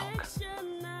yourself talk.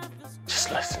 Just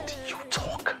listen to you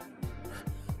talk.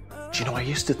 Do you know, I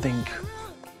used to think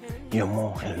you're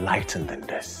more enlightened than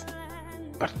this.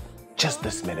 But just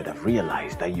this minute I've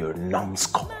realized that you're a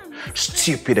numbskull,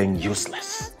 stupid and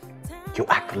useless. You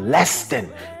act less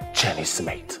than Jenny's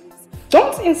mate.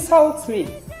 Don't insult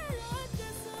me.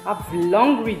 I've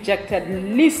long rejected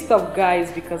list of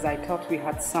guys because I thought we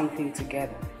had something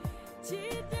together.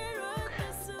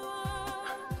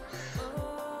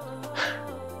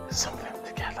 Something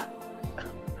together.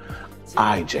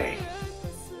 I, Jay,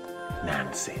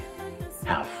 Nancy,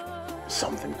 have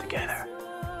something together.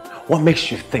 What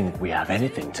makes you think we have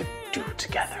anything to do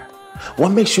together? What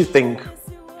makes you think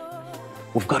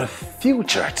we've got a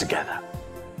future together?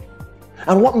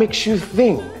 And what makes you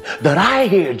think that I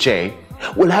here, Jay,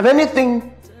 will have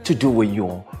anything to do with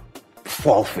your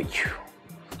fall for you?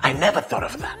 I never thought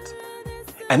of that.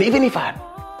 And even if I had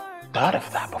thought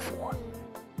of that before,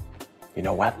 you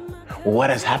know what?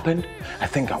 What has happened? I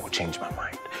think I will change my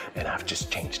mind. And I've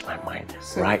just changed my mind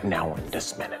right now in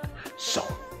this minute. So,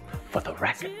 for the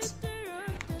records,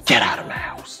 get out of my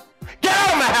house. Get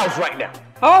out of my house right now!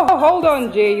 Oh, hold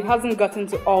on, Jay. It hasn't gotten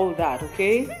to all that,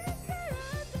 okay?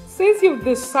 Since you've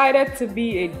decided to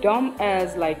be a dumb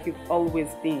ass like you've always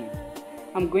been,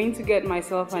 I'm going to get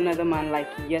myself another man like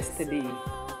yesterday.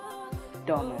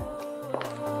 Dumbass.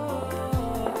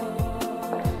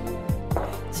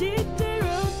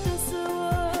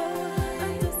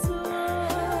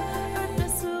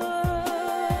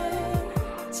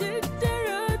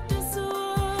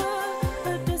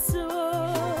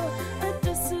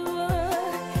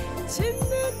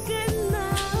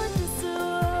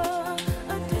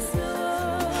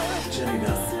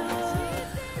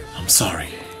 sorry.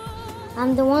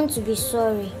 I'm the one to be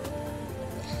sorry.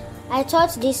 I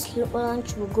thought this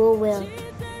lunch would go well.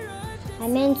 I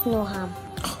meant no harm.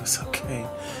 Oh, it's okay.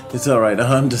 It's alright.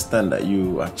 I understand that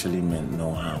you actually meant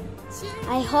no harm.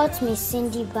 I hurt Miss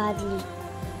Cindy badly.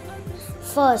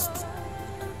 First,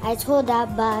 I told her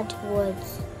bad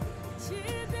words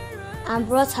and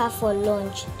brought her for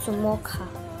lunch to mock her.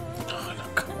 Oh,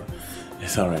 look.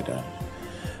 It's alright,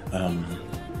 darling.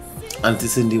 Auntie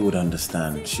Cindy would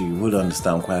understand. She would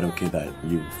understand quite okay that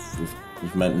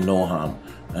you've meant no harm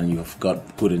and you've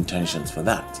got good intentions for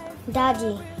that.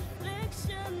 Daddy,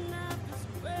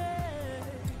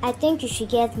 I think you should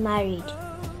get married,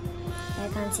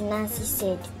 like Auntie Nancy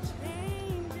said.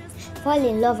 Fall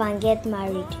in love and get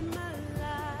married.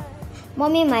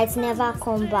 Mommy might never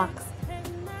come back.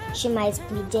 She might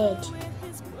be dead.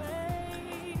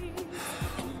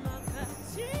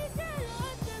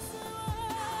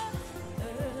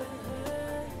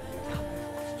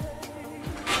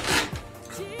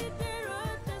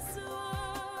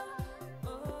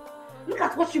 Look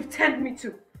at what you've turned me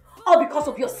to. All because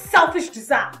of your selfish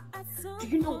desire. Do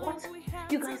you know what?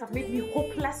 You guys have made me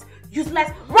hopeless,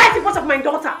 useless, right in front of my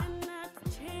daughter.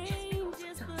 Just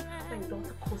because of that, my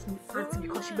daughter calls me auntie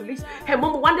because she believes her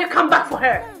mom will one day come back for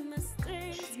her.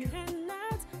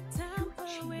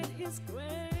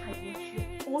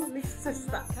 Only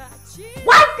sister.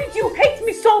 Why did you hate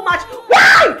me so much?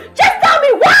 Why? Just tell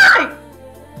me why!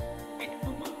 And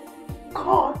Mama,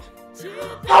 God,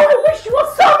 how I wish she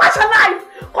was so much alive,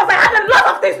 because I had a lot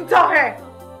of things to tell her.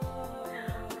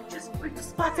 I just wanted to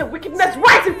start her wickedness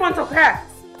right in front of her.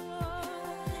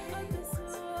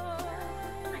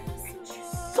 I hate you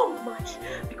so much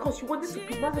because you wanted to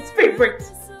be Mother's favorite.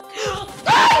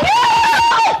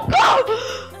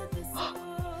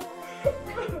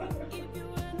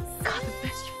 God, the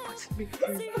best you put me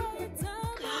through.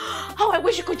 How I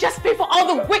wish you could just pay for all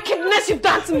the wickedness you've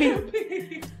done to me.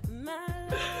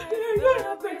 I don't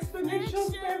have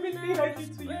explanations for everything I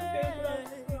did to you, Deborah.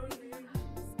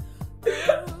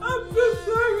 I'm so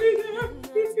sorry,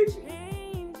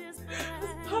 as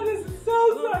hard as it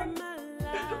sounds like,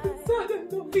 I've been sad and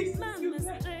no peace since you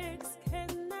left.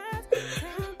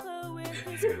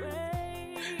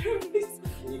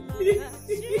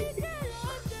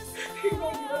 King of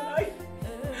your life,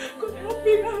 could help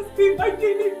me now see my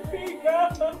guinea finger.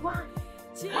 Why?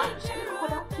 Why?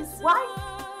 Why?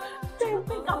 Do you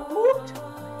think I'm moved?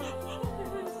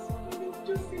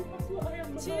 Just see that's why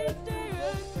I'm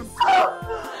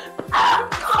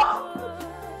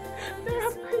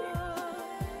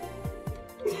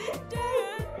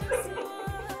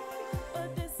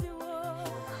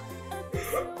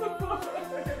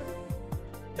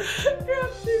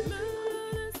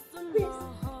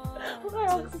I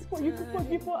ask for you to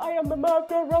forgive what I am, Mama. I've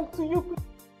done wrong to you.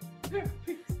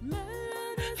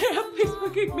 Please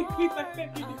forgive me, please. I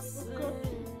beg you, this for God.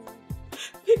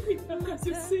 Take me back as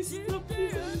your sister,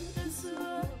 please.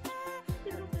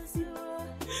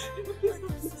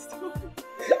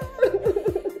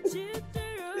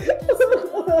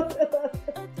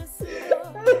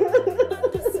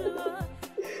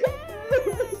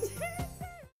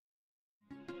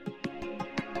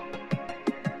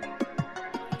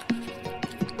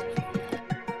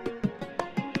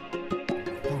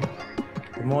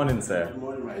 Good morning, sir. Good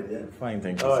morning, my dear. Fine,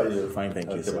 thank you. How sir. are you? Fine, thank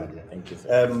you, Okay, sir. my dear. Thank you,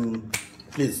 sir.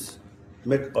 Please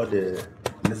make all the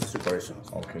necessary corrections.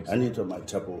 Okay, I need to my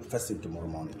chapel first thing tomorrow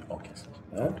morning. Okay, sir.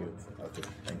 Huh? Okay.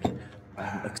 Thank you.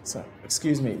 Sir,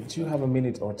 excuse me. Do you have a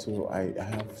minute or two? I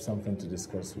have something to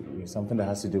discuss with you. Something that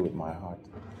has to do with my heart.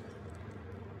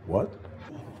 What?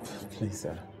 Please,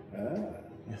 sir.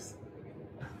 Yes.